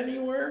see that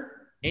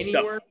anywhere?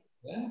 Anywhere?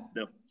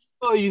 No.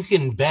 Oh, you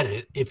can bet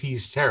it if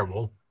he's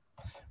terrible,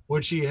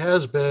 which he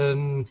has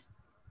been.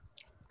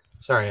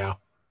 Sorry,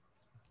 Al.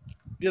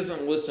 He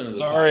doesn't listen to the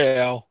Sorry, podcast.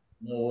 Al.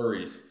 No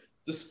worries.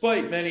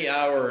 Despite many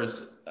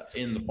hours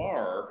in the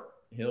bar,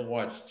 he'll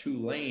watch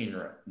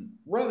Tulane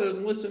rather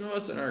than listen to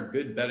us and our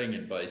good betting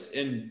advice.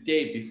 And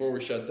Dave, before we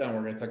shut down,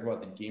 we're going to talk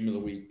about the game of the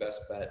week,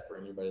 best bet for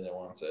anybody that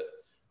wants it.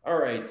 All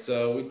right,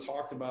 so we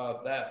talked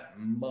about that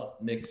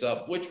mix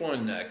up. Which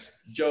one next?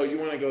 Joe, you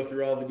want to go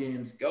through all the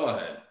games? Go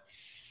ahead.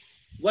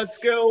 Let's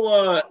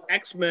go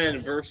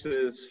X-Men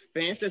versus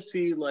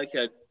Fantasy Like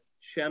a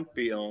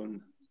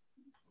Champion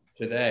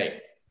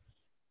Today.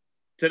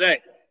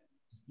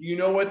 You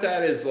know what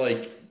that is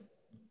like?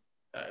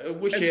 I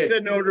wish it's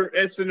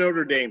the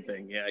Notre Dame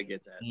thing. Yeah, I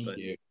get that.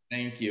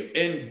 Thank you.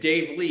 And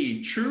Dave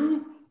Lee,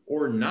 true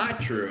or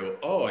not true?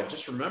 Oh, I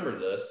just remembered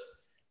this.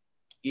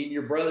 In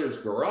your brother's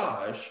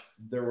garage,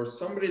 there was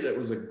somebody that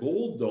was a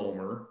gold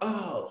domer.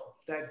 Oh,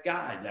 that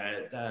guy,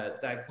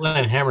 that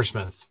Glenn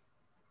Hammersmith.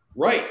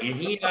 Right. And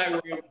he and I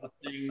were able to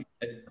sing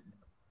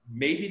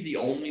maybe the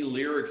only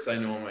lyrics I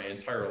know in my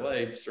entire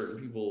life. Certain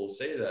people will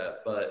say that,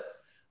 but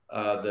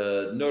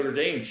the Notre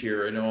Dame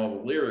cheer, I know all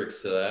the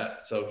lyrics to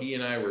that. So he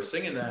and I were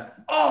singing that.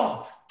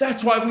 Oh,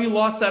 that's why we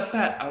lost that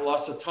bet. I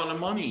lost a ton of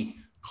money.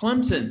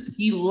 Clemson,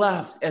 he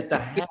left at the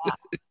half.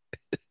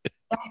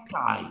 That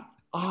guy.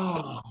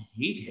 Oh, I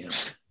hate him.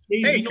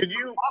 Hey, can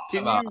you,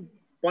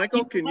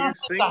 Michael, can you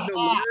sing the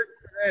lyrics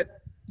to that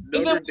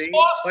Notre Dame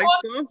fight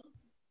song?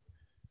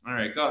 All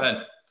right, go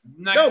ahead.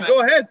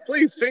 Go ahead.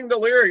 Please sing the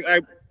lyric.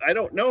 I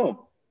don't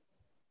know.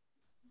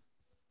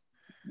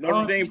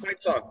 Notre Dame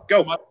fight song.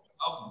 Go.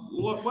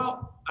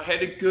 Well, I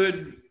had a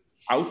good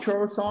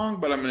outro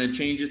song, but I'm going to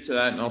change it to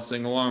that, and I'll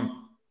sing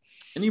along.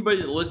 Anybody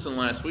that listened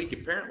last week,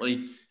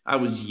 apparently I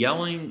was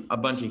yelling a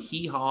bunch of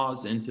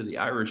hee-haws into the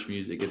Irish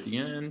music at the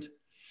end.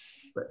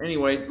 But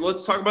anyway,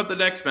 let's talk about the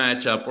next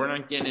matchup. We're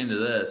not getting into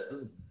this. This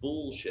is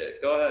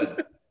bullshit. Go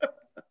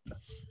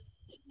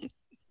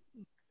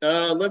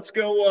ahead. Let's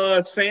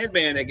go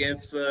Sandman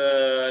against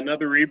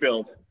another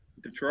rebuild.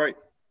 Detroit.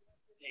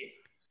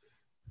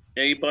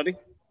 Anybody?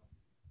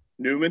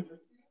 Newman?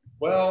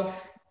 Well,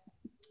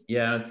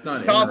 yeah, it's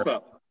not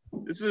toss-up.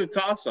 This is a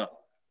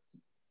toss-up.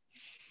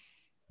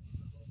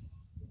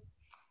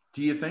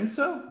 Do you think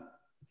so?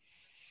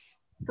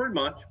 Pretty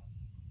much.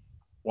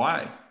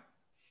 Why?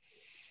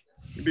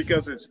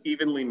 Because it's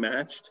evenly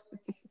matched.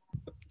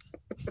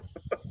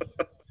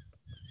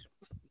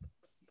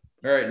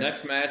 All right,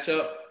 next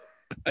matchup.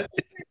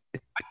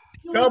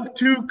 Come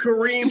to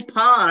Kareem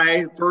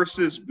Pie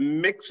versus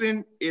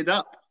Mixing It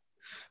Up.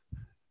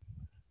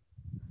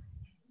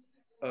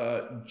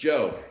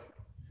 Joe,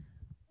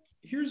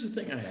 here's the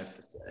thing I have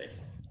to say.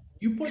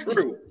 You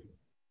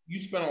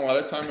spent a lot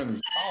of time on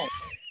these columns,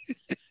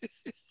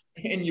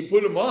 and you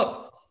put them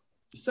up.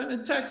 Send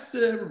a text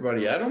to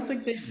everybody. I don't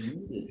think they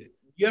need it.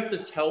 You have to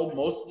tell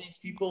most of these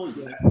people.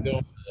 You have to go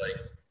to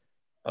like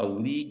a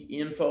league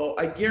info.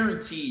 I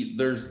guarantee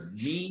there's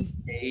me,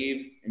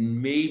 Dave,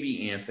 and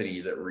maybe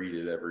Anthony that read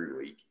it every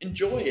week.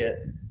 Enjoy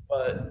it,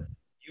 but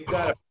you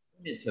got to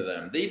bring it to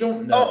them. They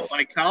don't know. Oh,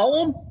 my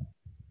column?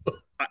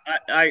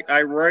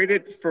 I write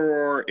it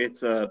for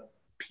it's a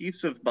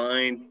peace of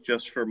mind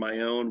just for my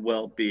own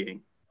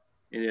well-being.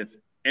 And if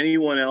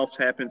anyone else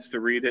happens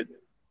to read it.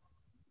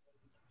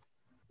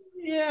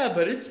 Yeah,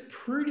 but it's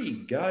pretty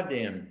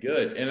goddamn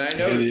good. And I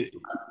know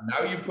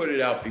now you put it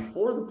out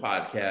before the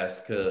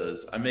podcast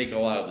because I make a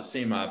lot of the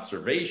same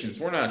observations.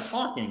 We're not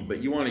talking,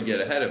 but you want to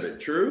get ahead of it.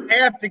 True? I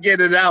have to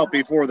get it out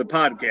before the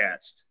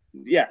podcast.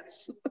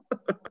 Yes.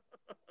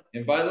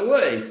 And by the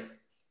way,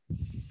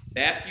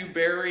 Matthew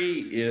Berry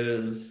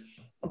is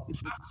a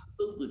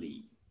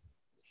possibility.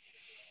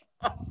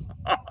 I'm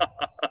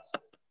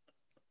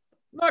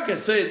not going to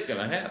say it's going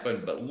to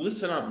happen, but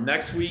listen up.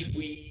 Next week,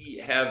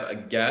 we have a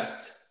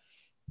guest,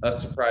 a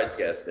surprise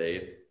guest,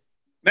 Dave.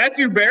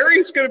 Matthew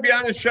Berry's going to be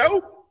on the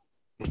show?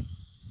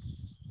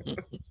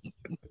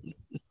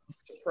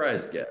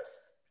 Surprise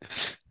guest.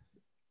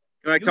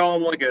 Can I call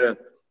him like a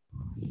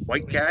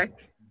white guy?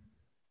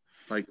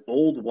 Like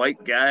old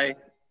white guy?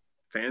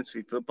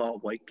 Fantasy football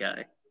white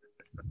guy?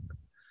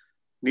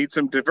 Need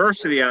some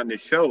diversity on the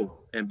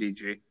show,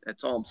 MDG.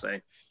 That's all I'm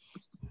saying.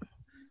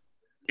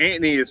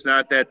 Anthony is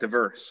not that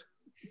diverse.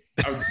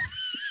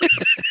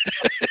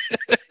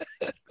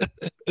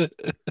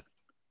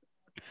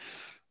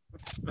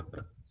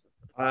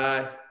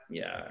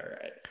 Yeah,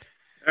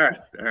 all right,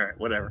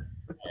 whatever.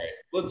 All right,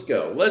 let's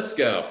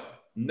go.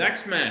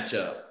 Next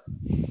matchup.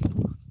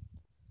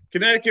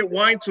 Connecticut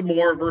Wine Some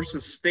More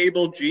versus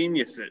Stable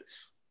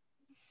Geniuses.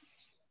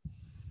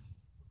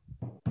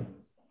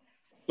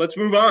 Let's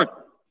move on.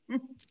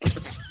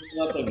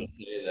 Nothing to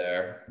say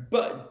there.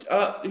 But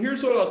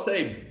here's what I'll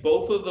say.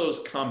 Both of those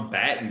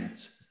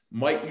combatants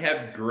might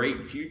have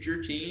great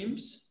future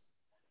teams,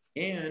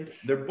 and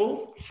they're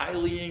both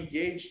highly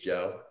engaged,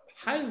 Joe.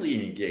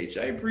 Highly engaged.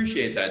 I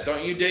appreciate that.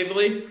 Don't you, Dave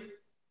Lee?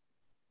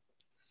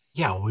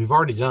 Yeah, we've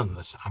already done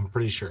this, I'm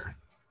pretty sure.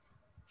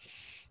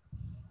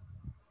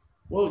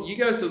 Well, you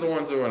guys are the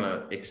ones that want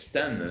to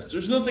extend this.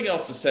 There's nothing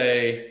else to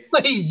say.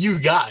 Hey, you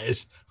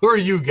guys. Who are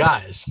you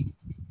guys?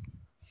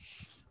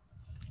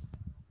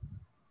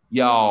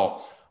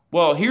 Y'all.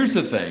 Well, here's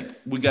the thing.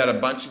 We got a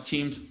bunch of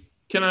teams.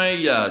 Can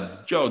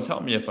I, Joe, tell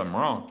me if I'm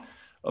wrong.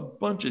 A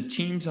bunch of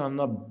teams on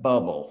the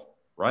bubble,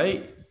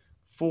 right?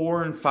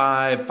 4 and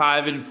 5,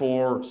 5 and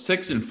 4,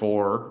 6 and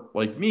 4,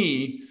 like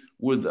me,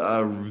 with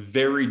a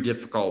very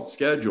difficult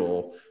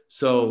schedule.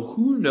 So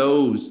who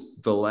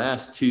knows the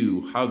last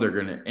two, how they're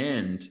going to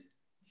end.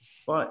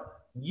 But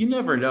you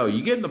never know.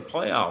 You get in the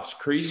playoffs,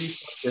 crazy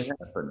stuff can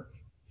happen.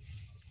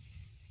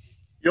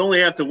 You only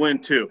have to win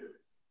 2.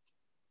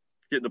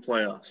 Get in the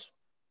playoffs.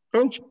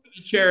 Cool. Chip in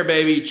the chair,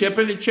 baby. Chip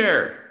in the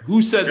chair.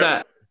 Who said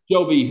that?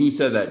 Joby, who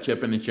said that?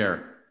 Chip in the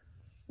chair.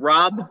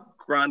 Rob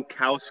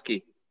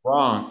Gronkowski.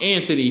 Wrong.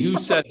 Anthony, who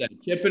said that?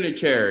 Chip in the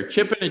chair.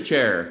 Chip in the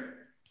chair.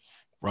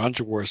 Ron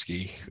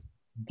Jaworski.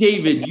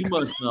 David, you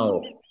must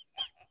know.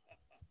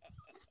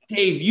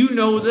 Dave, you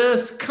know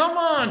this. Come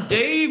on,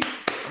 Dave.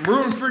 I'm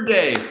rooting for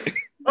Dave.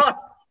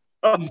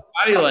 His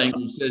body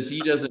language says he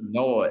doesn't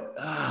know it.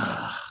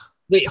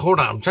 Wait, hold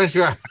on. I'm trying to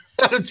figure out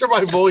how to turn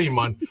my volume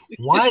on.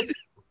 What?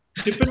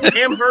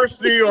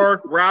 Amherst, New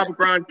York, Rob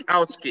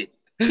Gronkowski.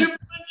 Chip in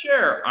a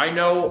chair. I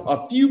know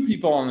a few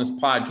people on this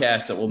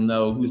podcast that will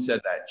know who said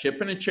that.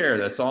 Chip in a chair.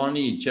 That's all I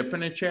need. Chip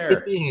in a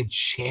chair. Being a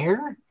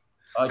chair?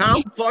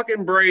 Tom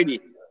fucking Brady.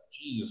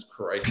 Jesus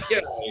Christ.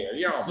 Get out of here.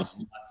 You're all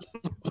nuts.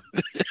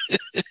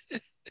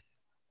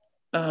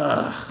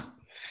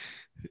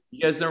 You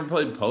guys never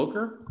played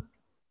poker?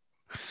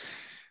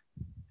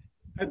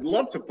 I'd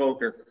love to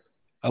poker.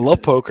 I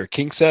love poker.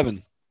 King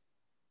 7.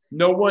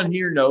 No one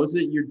here knows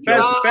it. You're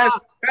joking.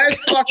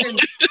 Best fucking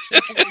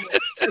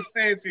best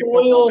fantasy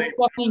Doyle football name.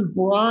 fucking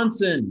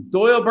Bronson.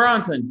 Doyle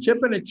Bronson.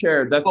 Chip in a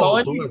chair. That's all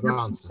I need.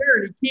 Bronson.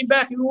 He came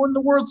back and won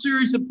the World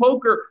Series of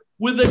Poker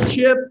with a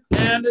chip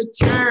and a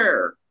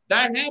chair.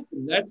 That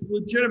happened. That's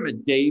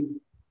legitimate, Dave.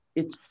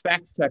 It's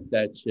fact check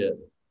that shit.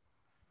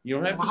 You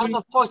don't have to How go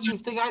the fuck do you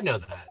think I know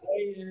that?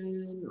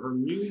 or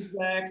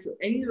Newsmax or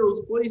any of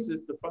those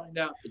places to find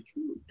out the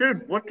truth.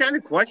 Dude, what kind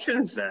of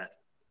question is that?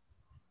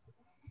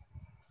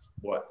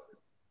 What?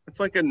 It's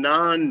like a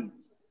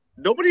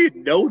nobody would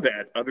know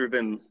that other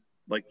than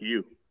like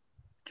you,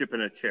 Chip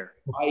in a chair.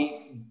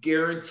 I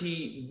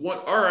guarantee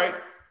what. All right.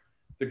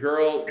 The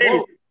girl. Hey,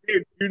 whoa,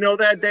 Dave, you know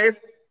that, Dave?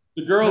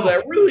 the girl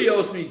that really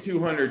owes me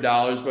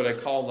 $200, but I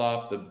called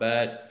off the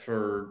bet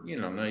for,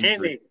 nice.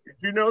 Anthony, did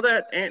you know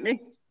that,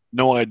 Anthony?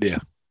 No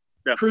idea.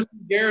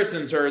 Kristen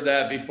Garrison's heard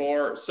that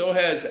before. So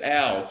has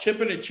Al.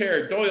 Chip in a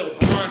chair. Doyle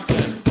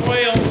Bronson.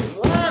 Doyle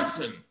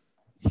Bronson.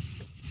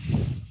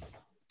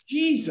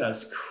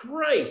 Jesus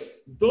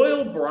Christ.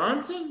 Doyle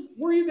Bronson?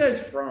 Where are you guys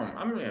from?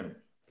 I'm going to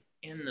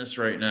end this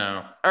right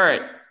now. All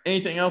right.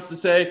 Anything else to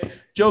say?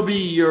 Joby,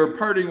 your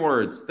parting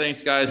words.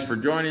 Thanks, guys, for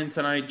joining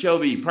tonight.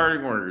 Joby,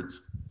 parting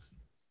words.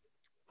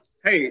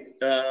 Hey,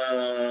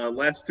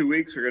 last 2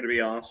 weeks are going to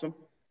be awesome.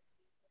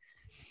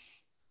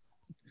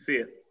 See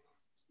it.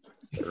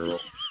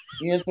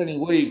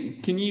 Anthony,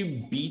 can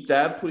you beat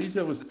that, please?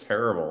 That was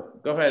terrible.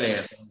 Go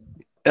ahead,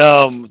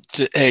 Anthony.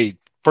 Hey,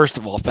 first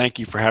of all, thank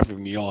you for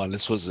having me on.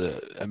 This was an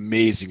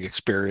amazing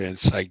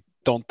experience. I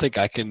don't think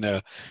I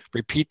can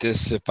repeat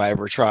this if I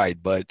ever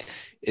tried, but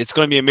it's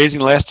going to be amazing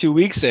the last 2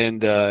 weeks,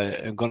 and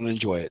I'm going to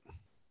enjoy it.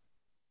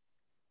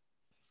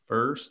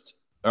 Worst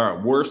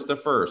the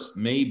first,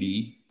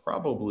 maybe,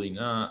 probably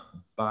not.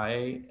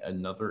 Buy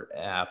another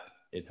app.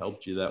 It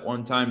helped you that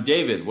one time.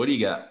 David, what do you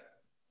got?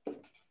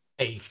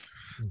 Hey,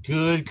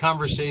 good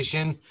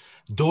conversation.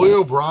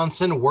 Doyle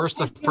Bronson,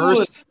 worst of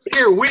first.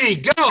 Here we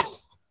go.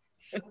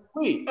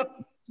 Wait,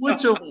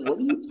 Switzerland, what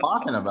are you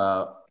talking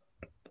about?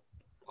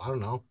 I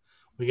don't know.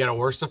 We got a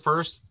worst of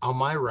first on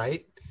my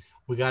right.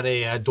 We got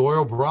a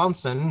Doyle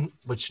Bronson,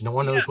 which no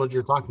one knows what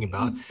you're talking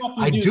about.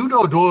 I do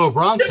know Doyle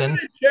Bronson.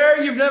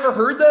 Jerry, you've never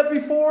heard that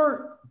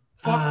before?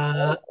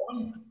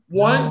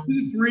 One, no.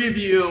 2, 3 of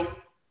you.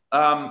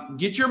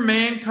 Get your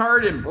man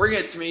card and bring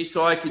it to me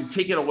so I can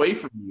take it away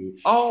from you.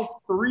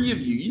 All 3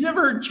 of you. You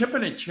never heard Chip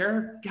in a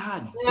chair?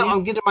 God Yeah, damn.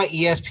 I'm getting my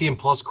ESPN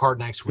Plus card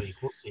next week.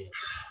 We'll see it.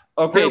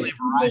 Okay. Apparently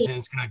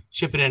Verizon's going to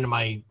chip it into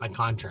my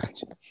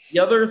contract. The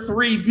other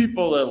 3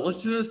 people that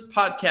listen to this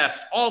podcast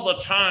all the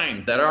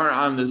time that aren't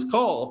on this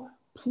call,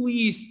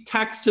 please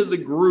text to the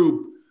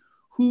group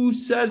who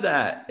said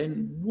that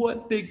and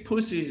what big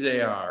pussies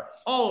they are.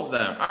 All of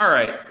them. All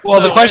right.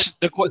 Well, So-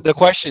 the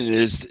question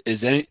is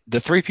the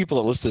 3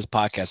 people that listen to this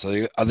podcast,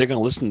 are they going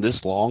to listen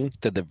this long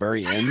to the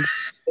very end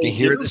to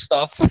hear this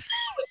stuff?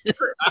 The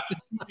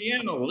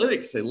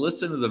analytics, they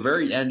listen to the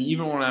very end,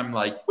 even when I'm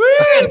like,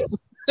 woo!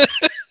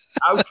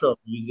 Outro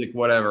music,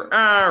 whatever.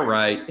 All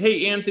right.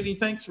 Hey, Anthony,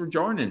 thanks for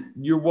joining.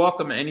 You're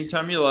welcome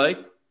anytime you like.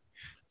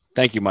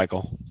 Thank you,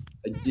 Michael.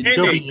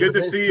 Anthony, good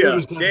to see you. It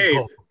was gonna be Dave,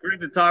 cool.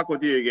 great to talk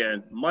with you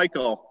again.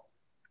 Michael,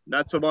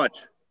 not so much.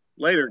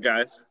 Later,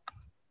 guys.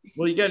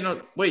 Well, you got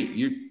no. Wait,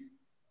 you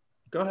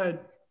go ahead.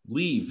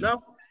 Leave.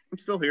 No, I'm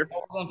still here.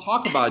 We're going to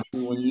talk about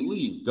you when you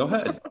leave. Go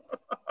ahead.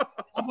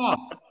 Come off.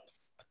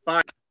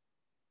 Bye.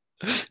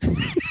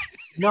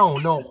 No,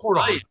 hold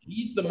on.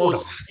 He's the Hold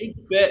most on. snake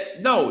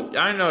bit. No,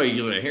 I know you're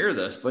going to hear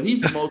this, but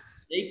he's the most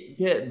snake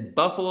bit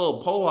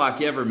Buffalo Pollock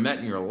you ever met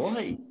in your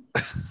life.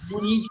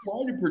 When he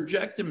tried to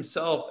project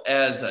himself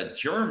as a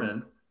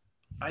German,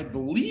 I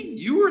believe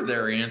you were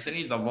there,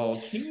 Anthony, the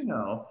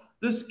volcano.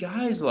 This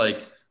guy's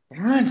like,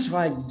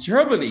 Braunschweig,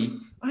 Germany.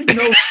 I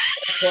know.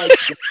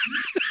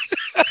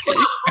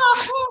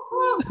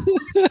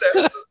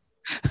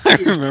 I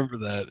remember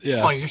that.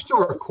 Yeah. Oh, you're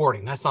still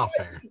recording. That's not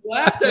fair.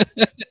 After That's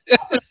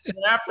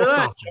that,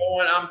 not fair.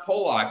 going on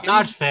Pollock.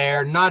 Not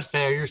fair. Not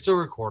fair. You're still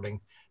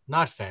recording.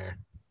 Not fair.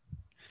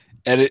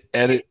 Edit.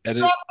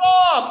 Drop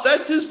off.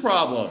 That's his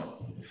problem.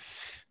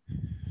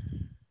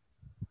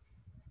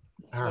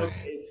 All right.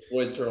 Okay,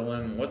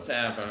 Switzerland, what's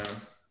happening?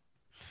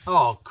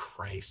 Oh,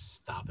 Christ.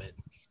 Stop it.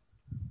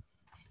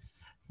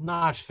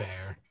 Not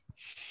fair.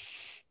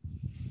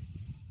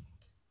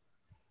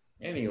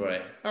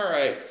 Anyway, all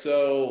right.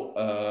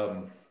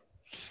 So,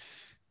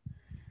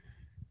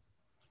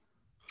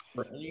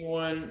 for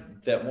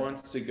anyone that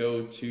wants to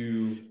go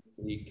to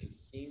a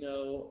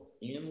casino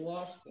in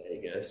Las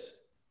Vegas,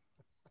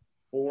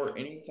 or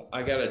any,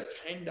 I got a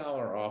 $10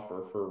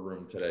 offer for a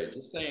room today.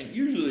 Just saying.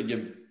 Usually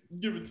give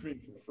it to me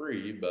for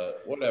free,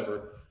 but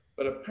whatever.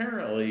 But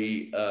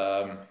apparently,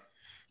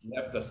 you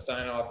have to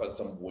sign off on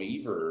some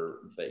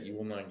waiver that you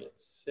will not get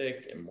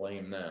sick and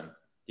blame them.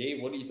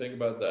 Dave, what do you think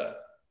about that?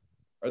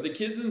 Are the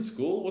kids in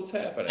school? What's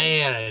happening? I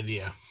had an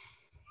idea.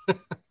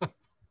 All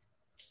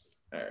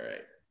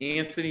right.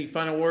 Anthony,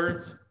 final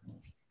words?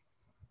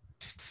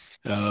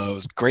 It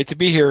was great to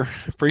be here.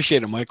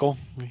 Appreciate it, Michael.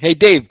 Hey,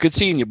 Dave, good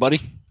seeing you,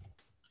 buddy.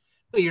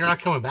 Wait, you're not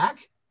coming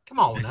back? Come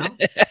on now.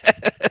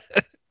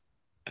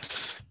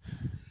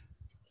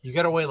 You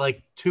got to wait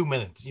like 2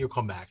 minutes. You'll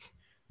come back.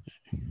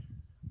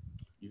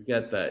 You've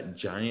got that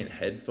giant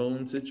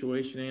headphone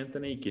situation,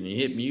 Anthony. Can you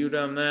hit mute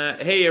on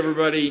that? Hey,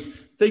 everybody.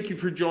 Thank you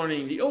for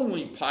joining the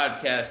only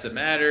podcast that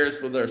matters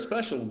with our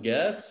special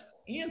guest,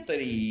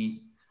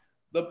 Anthony,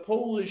 the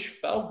Polish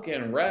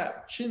Falcon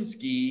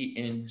Rapczynski,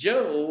 and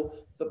Joe,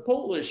 the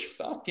Polish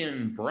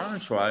Falcon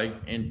Braunschweig,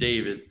 and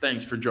David.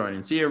 Thanks for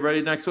joining. See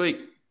everybody next week.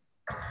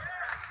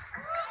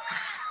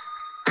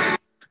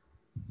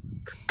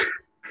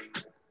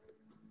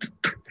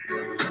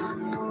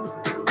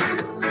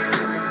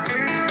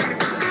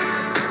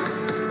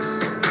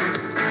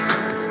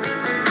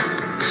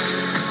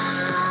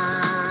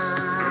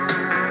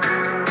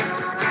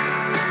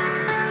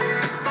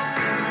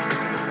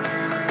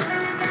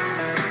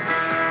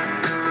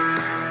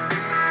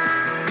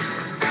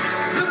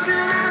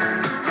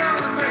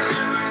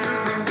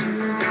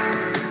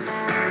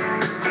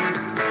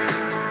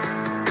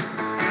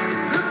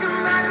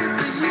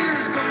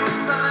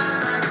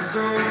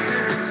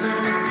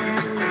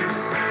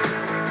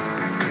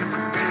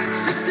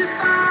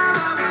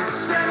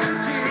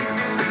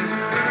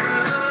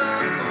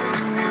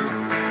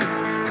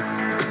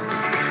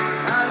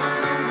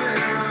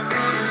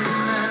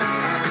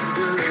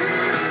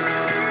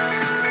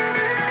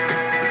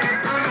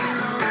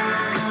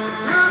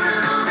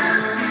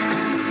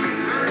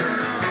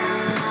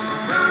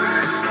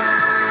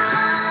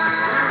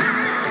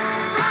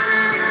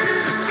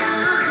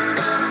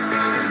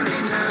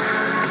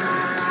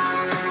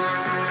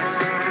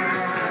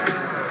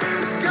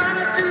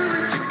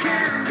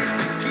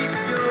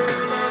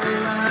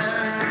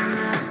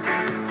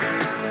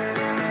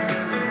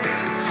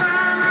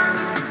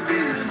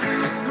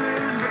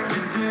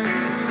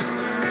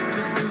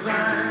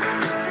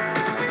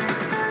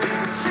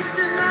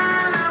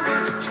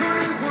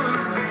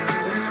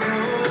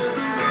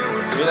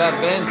 Look at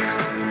that, Vince.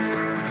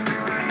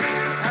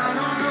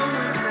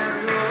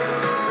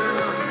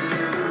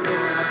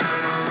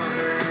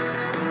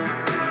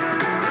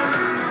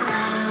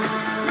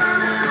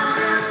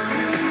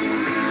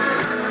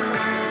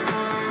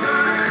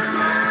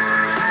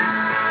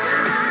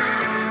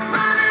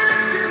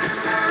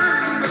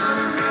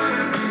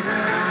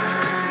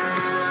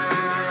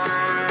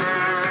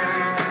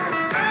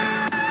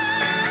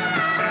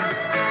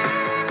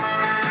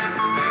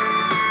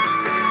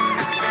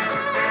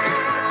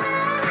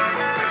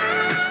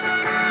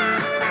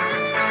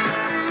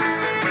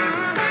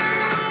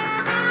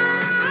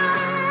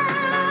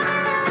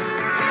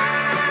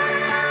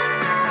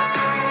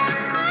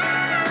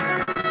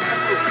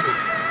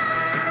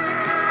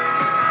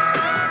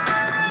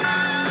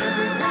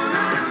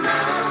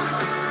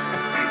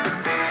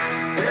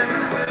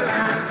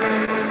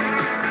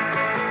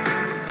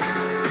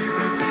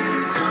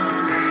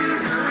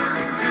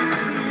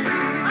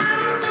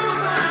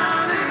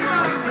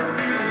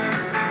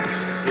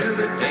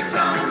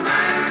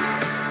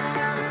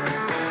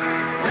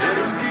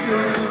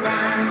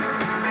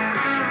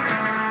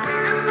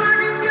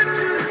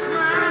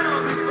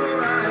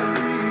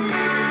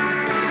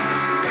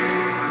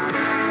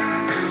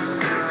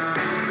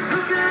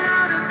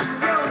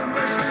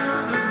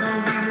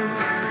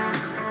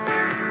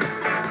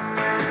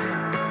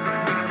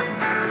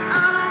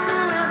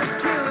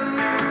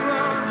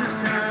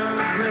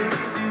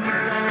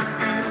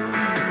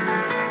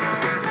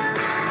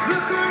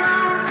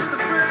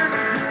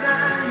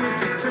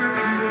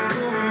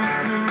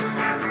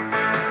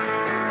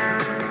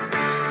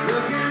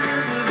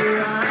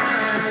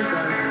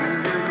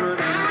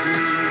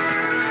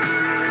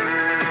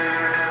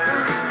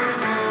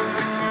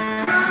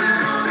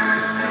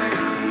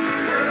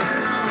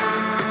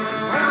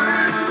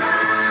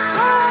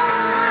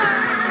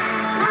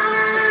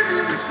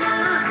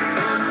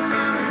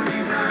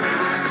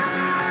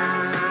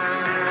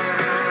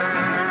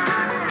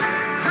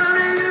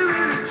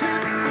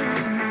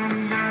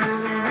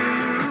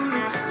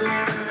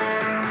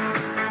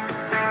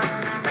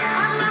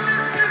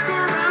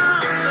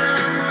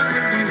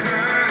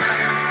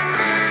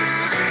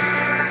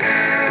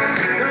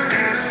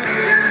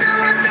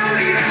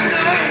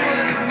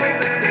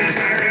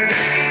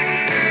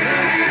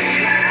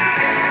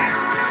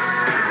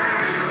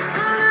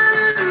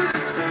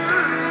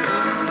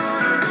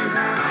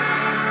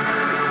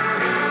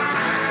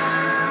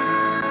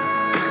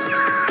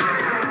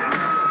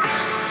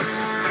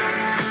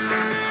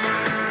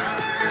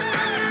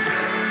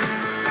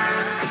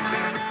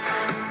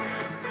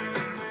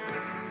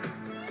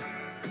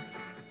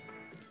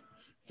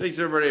 Thanks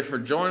everybody for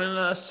joining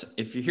us.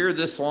 If you hear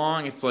this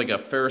long, it's like a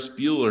Ferris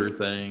Bueller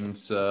thing.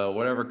 So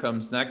whatever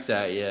comes next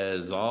at you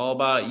is all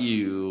about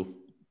you.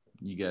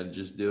 You got to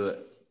just do it.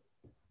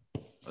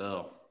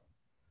 Well.